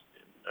 and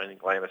I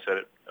think Lana said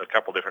it a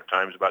couple different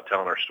times about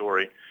telling our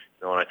story,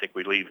 and I think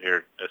we leave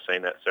here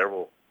saying that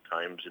several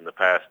times in the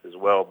past as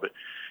well, but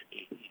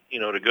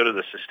to go to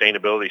the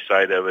sustainability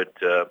side of it,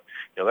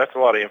 that's a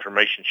lot of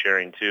information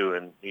sharing too,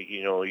 and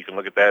you can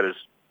look at that as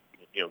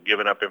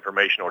giving up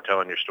information or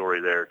telling your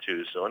story there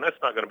too. So, and that's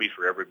not going to be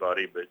for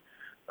everybody, but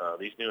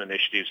these new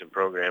initiatives and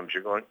programs,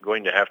 you're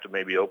going to have to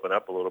maybe open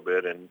up a little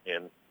bit and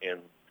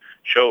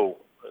show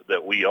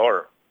that we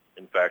are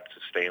in fact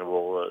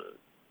sustainable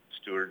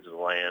stewards of the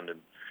land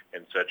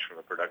and such from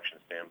a production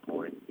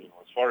standpoint.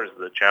 As far as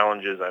the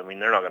challenges, I mean,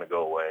 they're not going to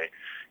go away.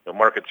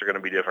 Markets are going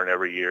to be different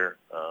every year.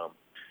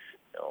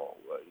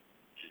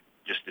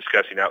 Just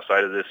discussing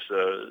outside of this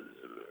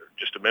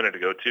just a minute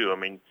ago too. I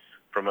mean,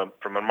 from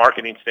a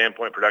marketing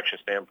standpoint, production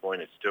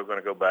standpoint, it's still going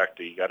to go back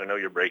to you got to know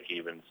your break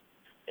evens,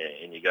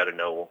 and you got to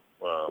know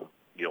what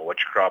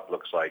your crop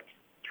looks like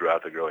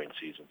throughout the growing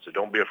season. So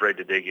don't be afraid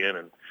to dig in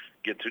and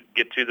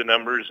get to the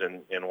numbers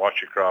and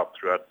watch your crop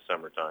throughout the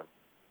summertime.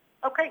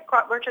 Okay,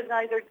 crop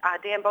merchandiser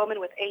Dan Bowman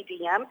with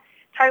ADM.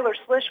 Tyler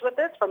Slish with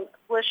us from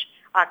Slish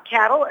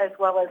Cattle, as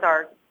well as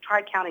our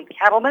Tri-County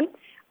Cattlemen.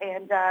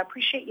 And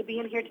appreciate you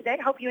being here today.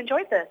 I hope you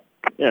enjoyed this.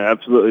 Yeah,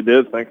 absolutely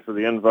did. Thanks for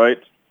the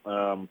invite.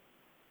 I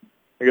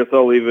guess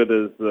I'll leave it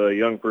as a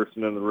young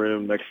person in the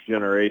room, next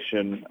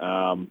generation.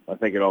 I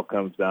think it all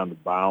comes down to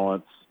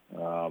balance.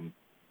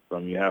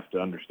 From you have to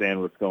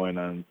understand what's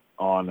going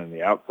on in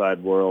the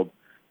outside world,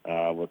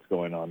 what's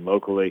going on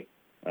locally,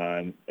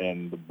 and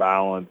the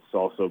balance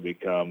also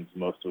becomes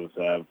most of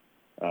us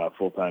have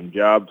full-time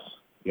jobs,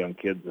 young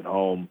kids at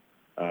home,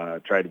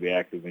 try to be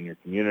active in your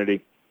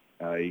community.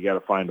 You got to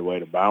find a way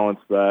to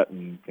balance that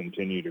and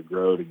continue to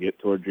grow to get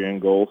towards your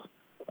end goals.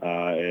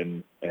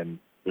 And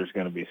there's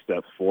going to be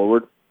steps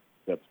forward,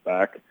 steps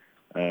back,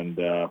 and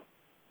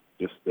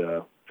just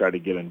try to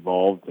get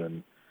involved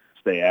and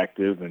stay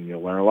active, and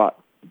you'll learn a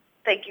lot.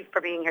 Thank you for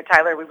being here,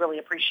 Tyler. We really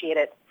appreciate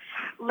it.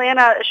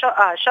 Lana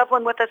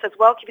Shovlin with us as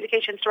well,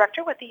 Communications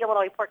Director with the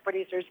Illinois Pork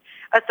Producers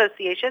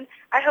Association.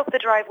 I hope the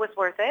drive was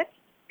worth it.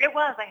 It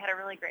was. I had a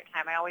really great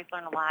time. I always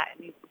learn a lot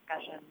in these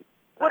discussions.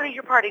 What are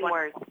your parting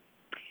words?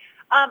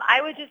 I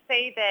would just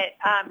say that,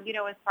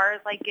 as far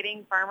as like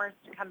getting farmers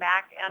to come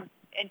back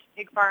into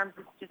pig farms,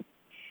 it's just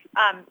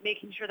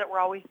making sure that we're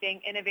always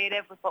staying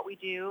innovative with what we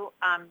do.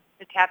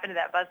 To tap into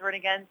that buzzword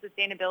again,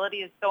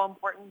 sustainability is so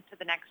important to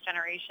the next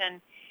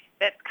generation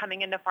that's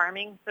coming into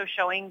farming. So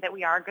showing that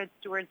we are good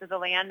stewards of the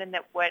land and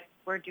that what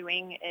we're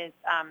doing is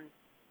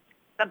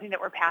something that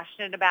we're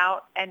passionate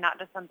about and not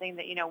just something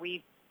that,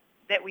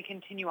 we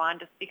continue on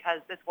just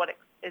because it's what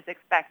is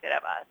expected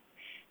of us.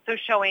 So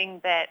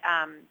showing that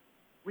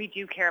we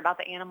do care about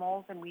the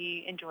animals and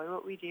we enjoy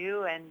what we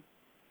do, and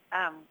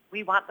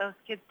we want those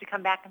kids to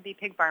come back and be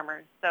pig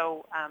farmers.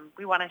 So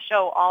we want to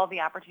show all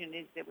the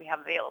opportunities that we have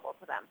available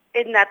to them.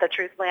 Isn't that the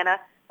truth, Lana?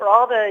 For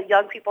all the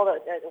young people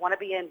that want to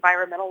be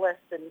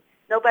environmentalists, and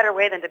no better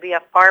way than to be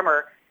a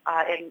farmer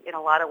in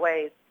a lot of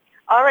ways.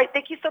 All right,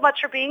 thank you so much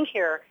for being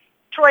here.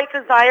 Troy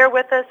Kazire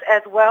with us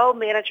as well,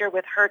 manager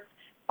with Hertz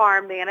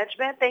Farm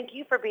Management. Thank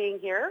you for being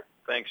here.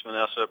 Thanks,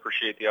 Vanessa.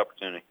 Appreciate the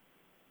opportunity.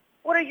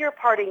 What are your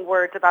parting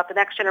words about the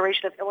next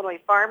generation of Illinois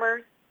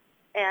farmers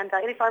and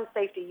any farm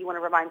safety you want to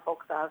remind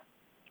folks of?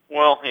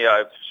 Well,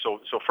 yeah. So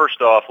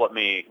first off, let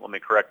me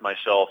correct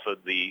myself.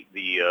 The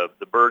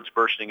birds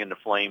bursting into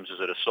flames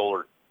is at a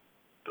solar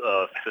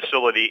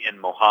facility in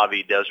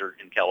Mojave Desert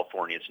in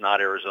California. It's not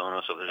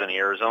Arizona. So if there's any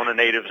Arizona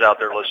natives out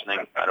there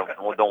listening, I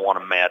don't want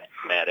them mad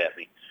at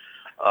me.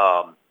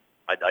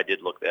 I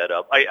did look that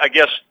up. I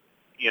guess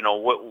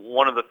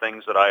one of the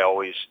things that I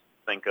always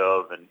think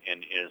of and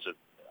is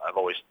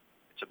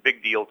it's a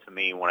big deal to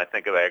me when I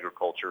think of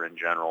agriculture in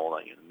general,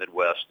 in the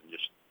Midwest and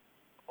just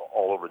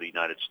all over the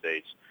United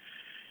States.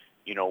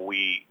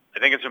 I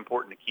think it's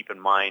important to keep in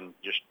mind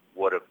just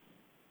what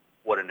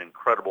an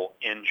incredible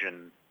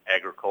engine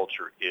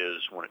agriculture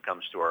is when it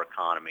comes to our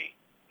economy.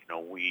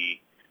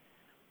 We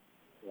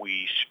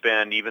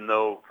spend, even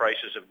though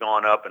prices have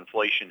gone up,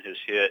 inflation has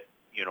hit,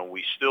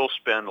 we still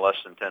spend less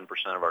than 10%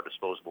 of our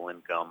disposable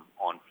income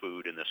on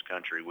food in this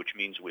country, which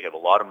means we have a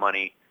lot of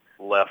money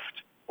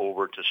left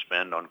over to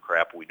spend on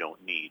crap we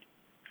don't need,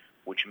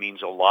 which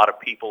means a lot of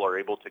people are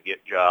able to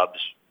get jobs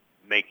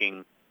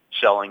making,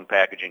 selling,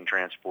 packaging,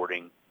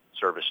 transporting,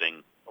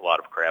 servicing a lot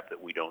of crap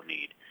that we don't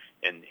need.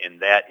 And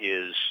that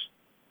is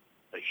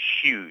a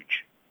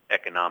huge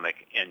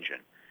economic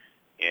engine.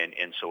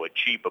 And so a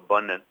cheap,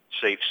 abundant,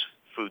 safe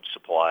food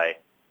supply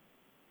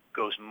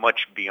goes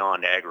much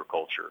beyond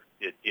agriculture.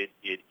 It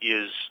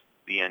is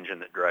the engine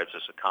that drives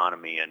this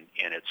economy, and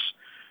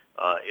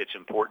it's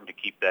important to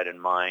keep that in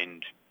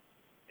mind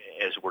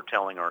as we're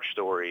telling our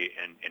story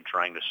and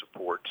trying to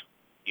support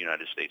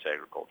United States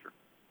agriculture.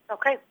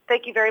 Okay,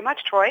 thank you very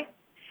much, Troy.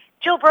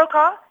 Jill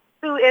Brokaw,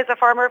 who is a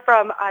farmer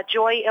from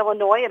Joy,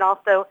 Illinois, and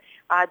also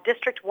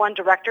District 1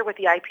 Director with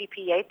the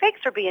IPPA.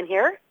 Thanks for being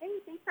here. Hey,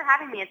 thanks for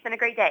having me. It's been a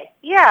great day.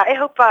 Yeah, I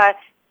hope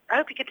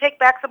you can take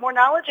back some more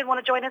knowledge and want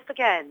to join us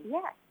again.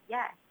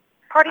 Yes.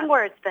 Parting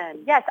words, then.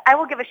 Yes, I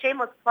will give a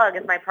shameless plug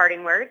as my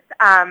parting words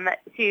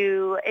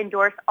to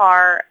endorse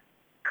our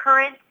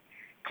current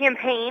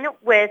campaign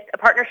with a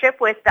partnership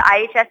with the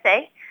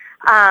IHSA.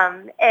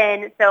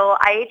 And so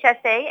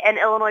IHSA and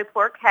Illinois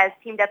Pork has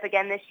teamed up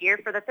again this year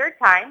for the third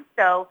time.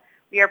 So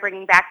we are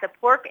bringing back the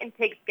pork and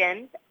pig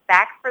skins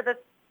back for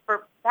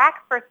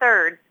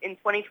thirds in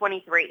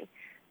 2023.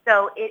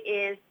 So it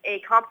is a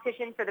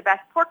competition for the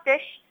best pork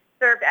dish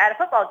served at a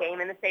football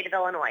game in the state of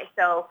Illinois.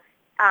 So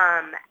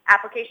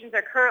applications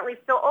are currently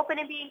still open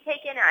and being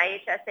taken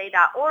at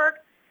ihsa.org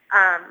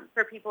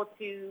for people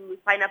to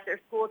sign up their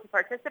school to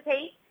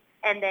participate.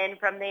 And then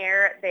from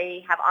there,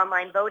 they have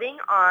online voting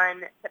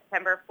on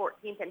September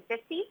 14th and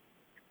 15th,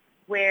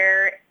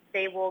 where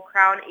they will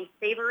crown a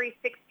savory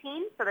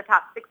 16. So the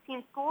top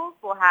 16 schools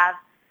will have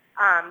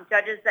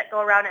judges that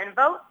go around and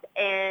vote,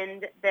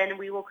 and then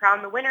we will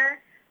crown the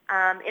winner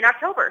in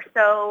October.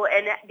 So,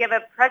 and give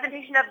a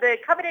presentation of the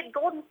coveted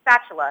golden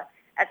spatula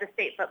at the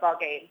state football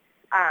game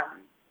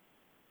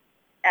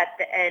at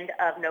the end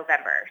of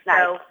November. Nice.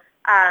 So,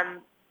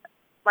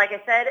 like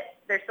I said,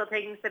 they're still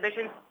taking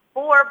submissions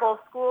for both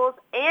schools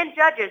and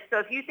judges. So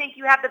if you think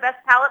you have the best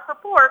palate for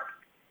pork,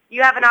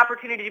 you have an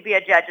opportunity to be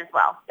a judge as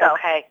well. So,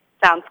 okay,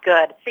 sounds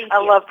good. Thank I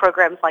you. love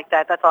programs like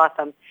that. That's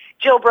awesome.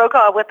 Jill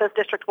Brokaw with us,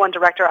 District 1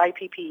 Director,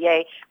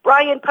 IPPA.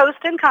 Brian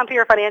Poston,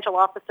 Compeer Financial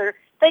Officer.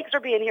 Thanks for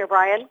being here,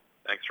 Brian.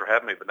 Thanks for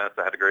having me, Vanessa.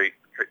 I had a great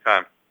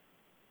time.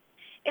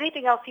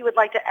 Anything else you would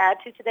like to add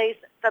to today's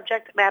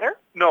subject matter?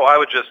 No, I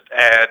would just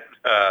add,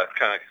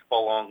 kind of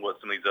follow along what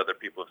some of these other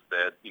people have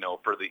said.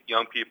 For the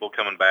young people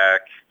coming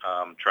back,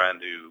 trying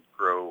to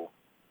grow,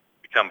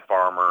 become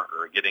farmer,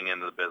 or getting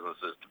into the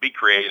businesses, to be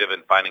creative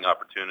and finding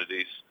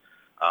opportunities.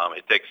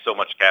 It takes so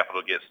much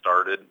capital to get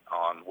started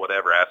on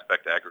whatever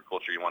aspect of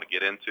agriculture you want to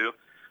get into,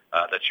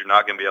 that you're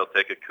not going to be able to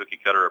take a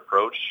cookie-cutter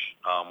approach.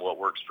 What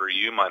works for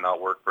you might not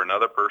work for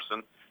another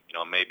person.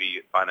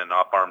 Maybe finding an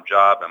off-farm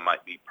job, and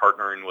might be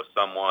partnering with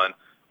someone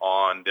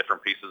on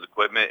different pieces of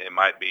equipment. It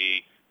might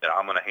be that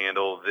I'm going to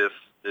handle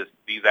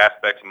these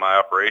aspects of my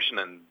operation,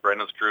 and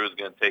Brendan's crew is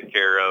going to take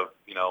care of,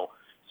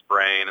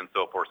 spraying and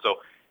so forth.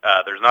 So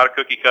There's not a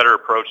cookie cutter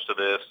approach to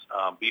this.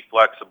 Be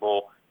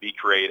flexible, be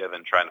creative,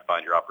 and trying to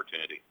find your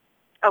opportunity.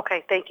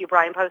 Okay, thank you,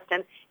 Brian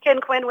Poston. Ken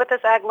Quinn with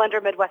us, Ag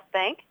Lender Midwest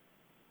Bank.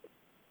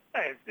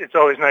 It's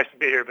always nice to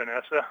be here,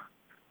 Vanessa.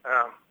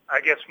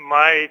 I guess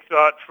my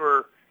thought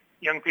for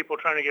young people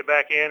trying to get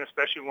back in,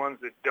 especially ones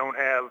that don't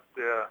have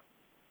the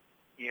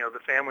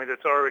family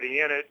that's already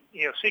in it,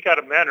 seek out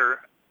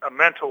a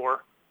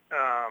mentor.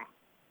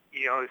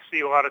 I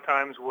see a lot of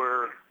times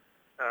where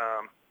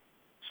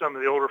some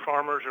of the older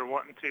farmers are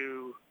wanting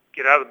to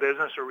get out of the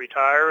business or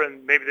retire,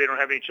 and maybe they don't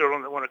have any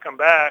children that want to come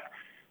back.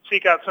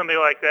 Seek out somebody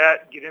like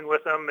that, get in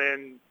with them,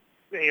 and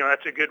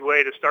that's a good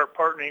way to start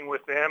partnering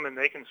with them, and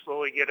they can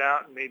slowly get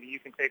out, and maybe you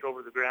can take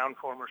over the ground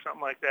for them or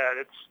something like that.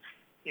 It's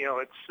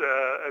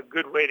a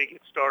good way to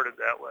get started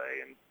that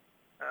way. And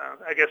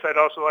I guess I'd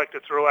also like to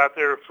throw out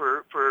there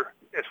for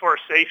as far as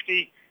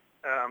safety,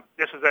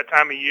 this is that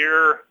time of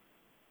year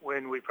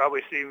when we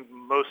probably see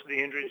most of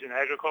the injuries in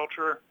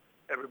agriculture.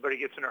 Everybody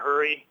gets in a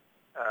hurry.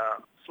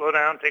 Slow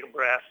down, take a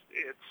breath.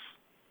 It's,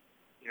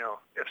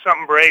 if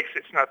something breaks,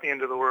 it's not the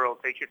end of the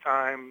world. Take your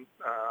time.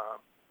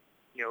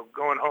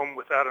 Going home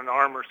without an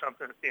arm or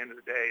something at the end of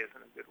the day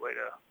isn't a good way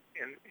to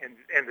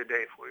end the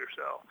day for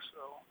yourself.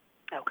 So.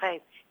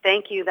 Okay.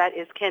 Thank you. That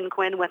is Ken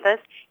Quinn with us.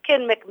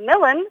 Ken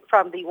McMillan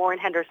from the Warren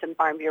Henderson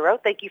Farm Bureau.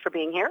 Thank you for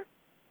being here.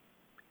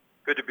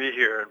 Good to be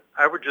here.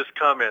 I would just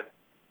comment,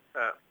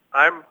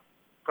 I'm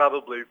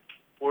probably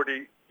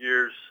 40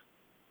 years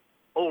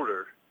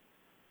older,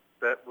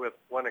 that with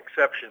one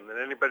exception, than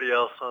anybody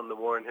else on the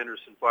Warren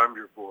Henderson Farm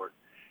Bureau board.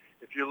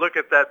 If you look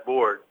at that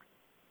board,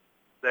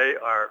 they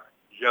are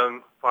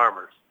young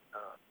farmers.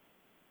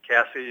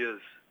 Cassie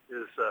is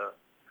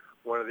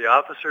one of the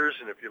officers,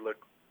 and if you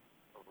look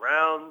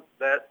around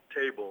that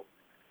table,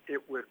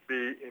 it would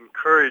be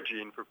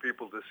encouraging for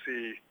people to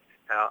see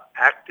how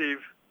active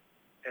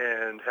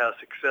and how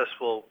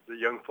successful the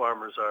young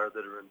farmers are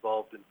that are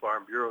involved in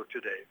Farm Bureau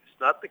today. It's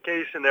not the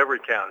case in every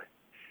county,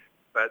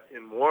 but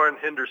in Warren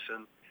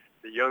Henderson,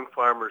 the young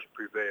farmers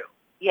prevail.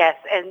 Yes,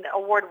 and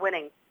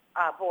award-winning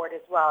board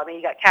as well. I mean,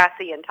 you got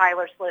Cassie and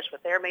Tyler Slish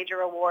with their major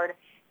award.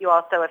 You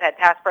also have had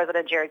past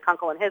President Jared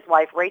Kunkel and his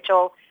wife,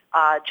 Rachel,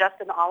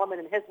 Justin Alleman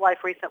and his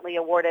wife recently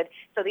awarded.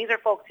 So these are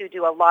folks who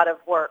do a lot of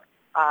work,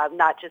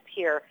 not just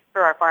here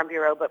for our Farm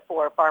Bureau, but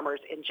for farmers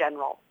in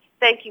general.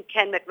 Thank you,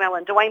 Ken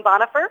McMillan. Dwayne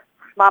Bonifer,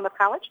 Monmouth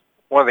College.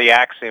 One of the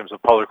axioms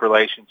of public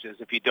relations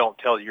is if you don't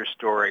tell your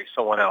story,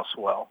 someone else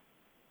will.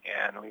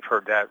 And we've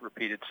heard that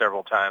repeated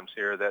several times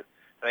here, that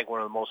I think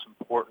one of the most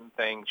important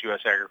things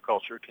U.S.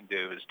 agriculture can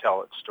do is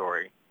tell its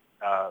story.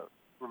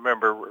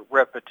 Remember,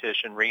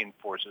 repetition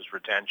reinforces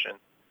retention,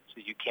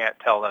 so you can't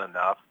tell it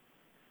enough.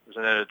 There's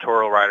an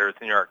editorial writer at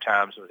the New York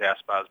Times who was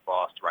asked by his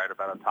boss to write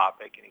about a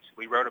topic, and he said,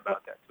 we wrote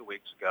about that 2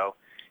 weeks ago.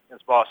 And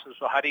his boss says,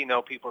 well, how do you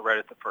know people read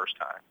it the first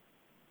time?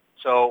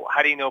 So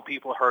how do you know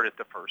people heard it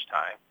the first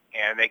time?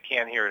 And they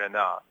can't hear it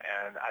enough.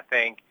 And I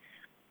think,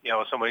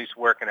 somebody who's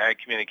working in ag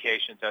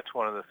communications, that's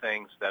one of the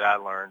things that I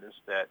learned is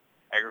that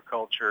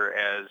agriculture,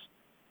 as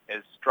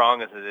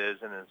strong as it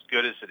is and as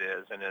good as it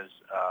is and as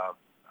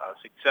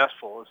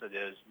successful as it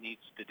is,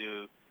 needs to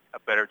do a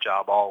better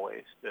job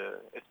always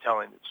at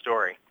telling its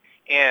story.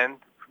 And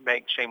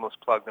make shameless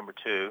plug number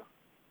 2,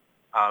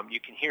 you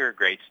can hear a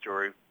great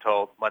story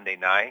told Monday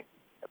night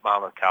at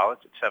Monmouth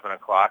College at 7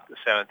 o'clock, the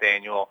 7th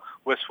annual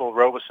Wistful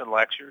Robeson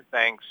Lecture.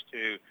 Thanks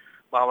to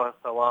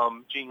Monmouth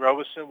alum Gene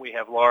Robeson, we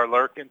have Laura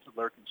Lurkins of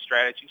Lurkins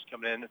Strategies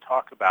coming in to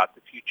talk about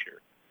the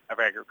future of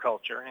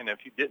agriculture. And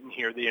if you didn't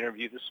hear the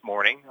interview this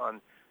morning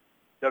on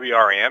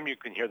WRM, you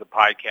can hear the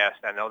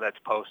podcast. I know that's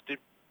posted.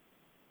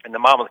 And the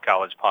Monmouth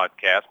College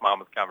podcast,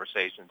 Monmouth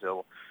Conversations,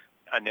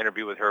 an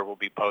interview with her will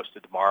be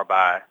posted tomorrow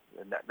by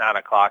 9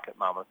 o'clock at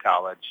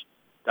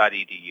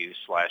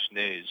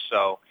monmouthcollege.edu/news.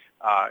 So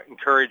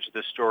encourage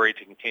the story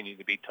to continue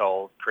to be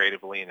told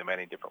creatively in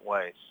many different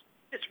ways.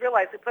 Just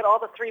realized we put all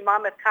the 3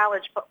 Monmouth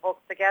College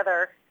folks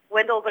together.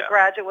 Wendell's a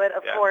graduate,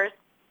 of course,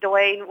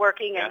 Dwayne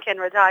working, and Ken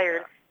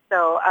retired.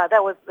 So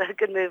that was a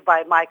good move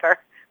by Mike, our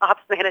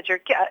ops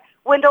manager.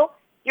 Wendell,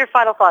 your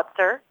final thoughts,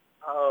 sir?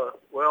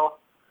 Well,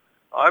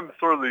 I'm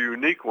sort of the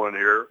unique one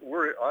here.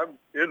 I'm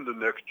in the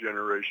next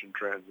generation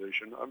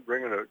transition. I'm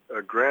bringing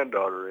a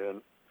granddaughter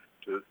in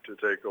to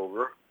take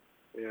over,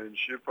 and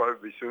she'll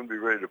probably soon be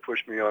ready to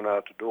push me on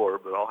out the door,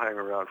 but I'll hang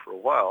around for a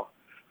while.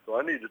 So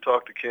I need to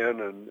talk to Ken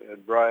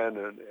and Brian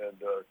and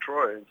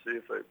Troy and see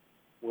if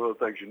one of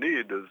the things you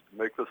need is to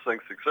make this thing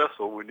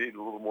successful. We need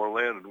a little more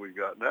land than we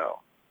got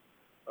now.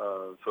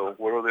 So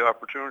what are the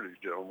opportunities,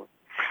 gentlemen?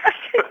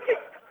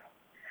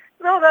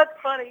 No, that's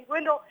funny.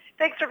 Wendell,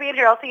 thanks for being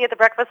here. I'll see you at the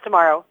breakfast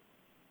tomorrow.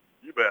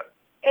 You bet.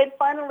 And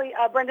finally,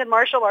 Brendan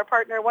Marshall, our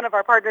partner, one of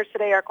our partners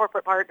today, our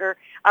corporate partner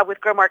with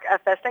Growmark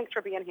FS. Thanks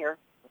for being here.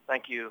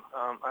 Thank you.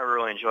 I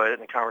really enjoyed it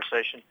in the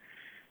conversation.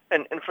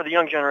 And for the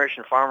young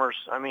generation farmers,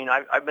 I mean,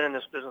 I've been in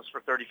this business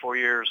for 34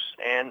 years,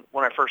 and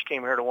when I first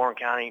came here to Warren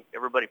County,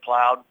 everybody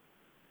plowed.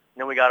 And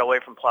then we got away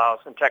from plows,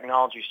 and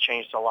technology's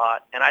changed a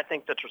lot. And I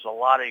think that there's a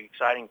lot of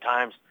exciting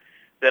times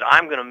that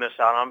I'm going to miss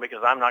out on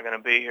because I'm not going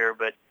to be here.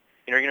 But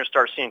you're going to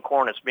start seeing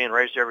corn that's being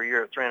raised every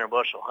year at 300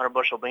 bushel, 100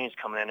 bushel beans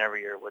coming in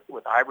every year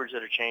with hybrids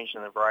that are changing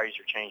and the varieties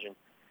are changing.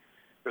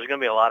 There's going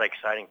to be a lot of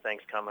exciting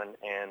things coming,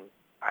 and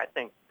I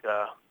think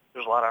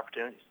there's a lot of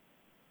opportunities.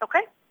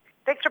 Okay.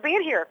 Thanks for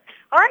being here.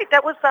 All right,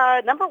 that was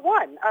number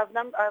one of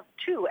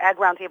 2 Ag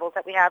Roundtables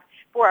that we have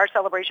for our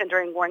celebration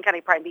during Warren County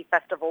Pride and Beef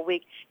Festival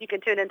Week. You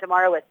can tune in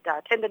tomorrow at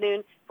 10 to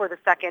noon for the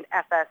second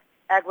FS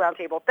Ag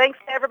Roundtable. Thanks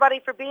to everybody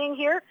for being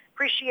here.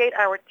 Appreciate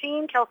our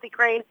team. Kelsey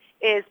Crane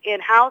is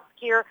in-house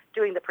here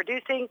doing the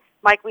producing.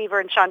 Mike Weaver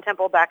and Sean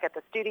Temple back at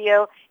the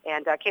studio,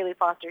 and Kaylee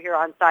Foster here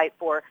on site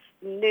for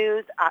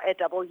news at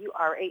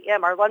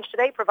WRAM. Our lunch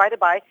today provided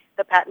by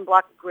the Patton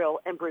Block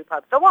Grill and Brew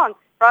Pub. So long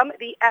from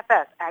the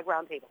FS Ag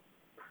Roundtable.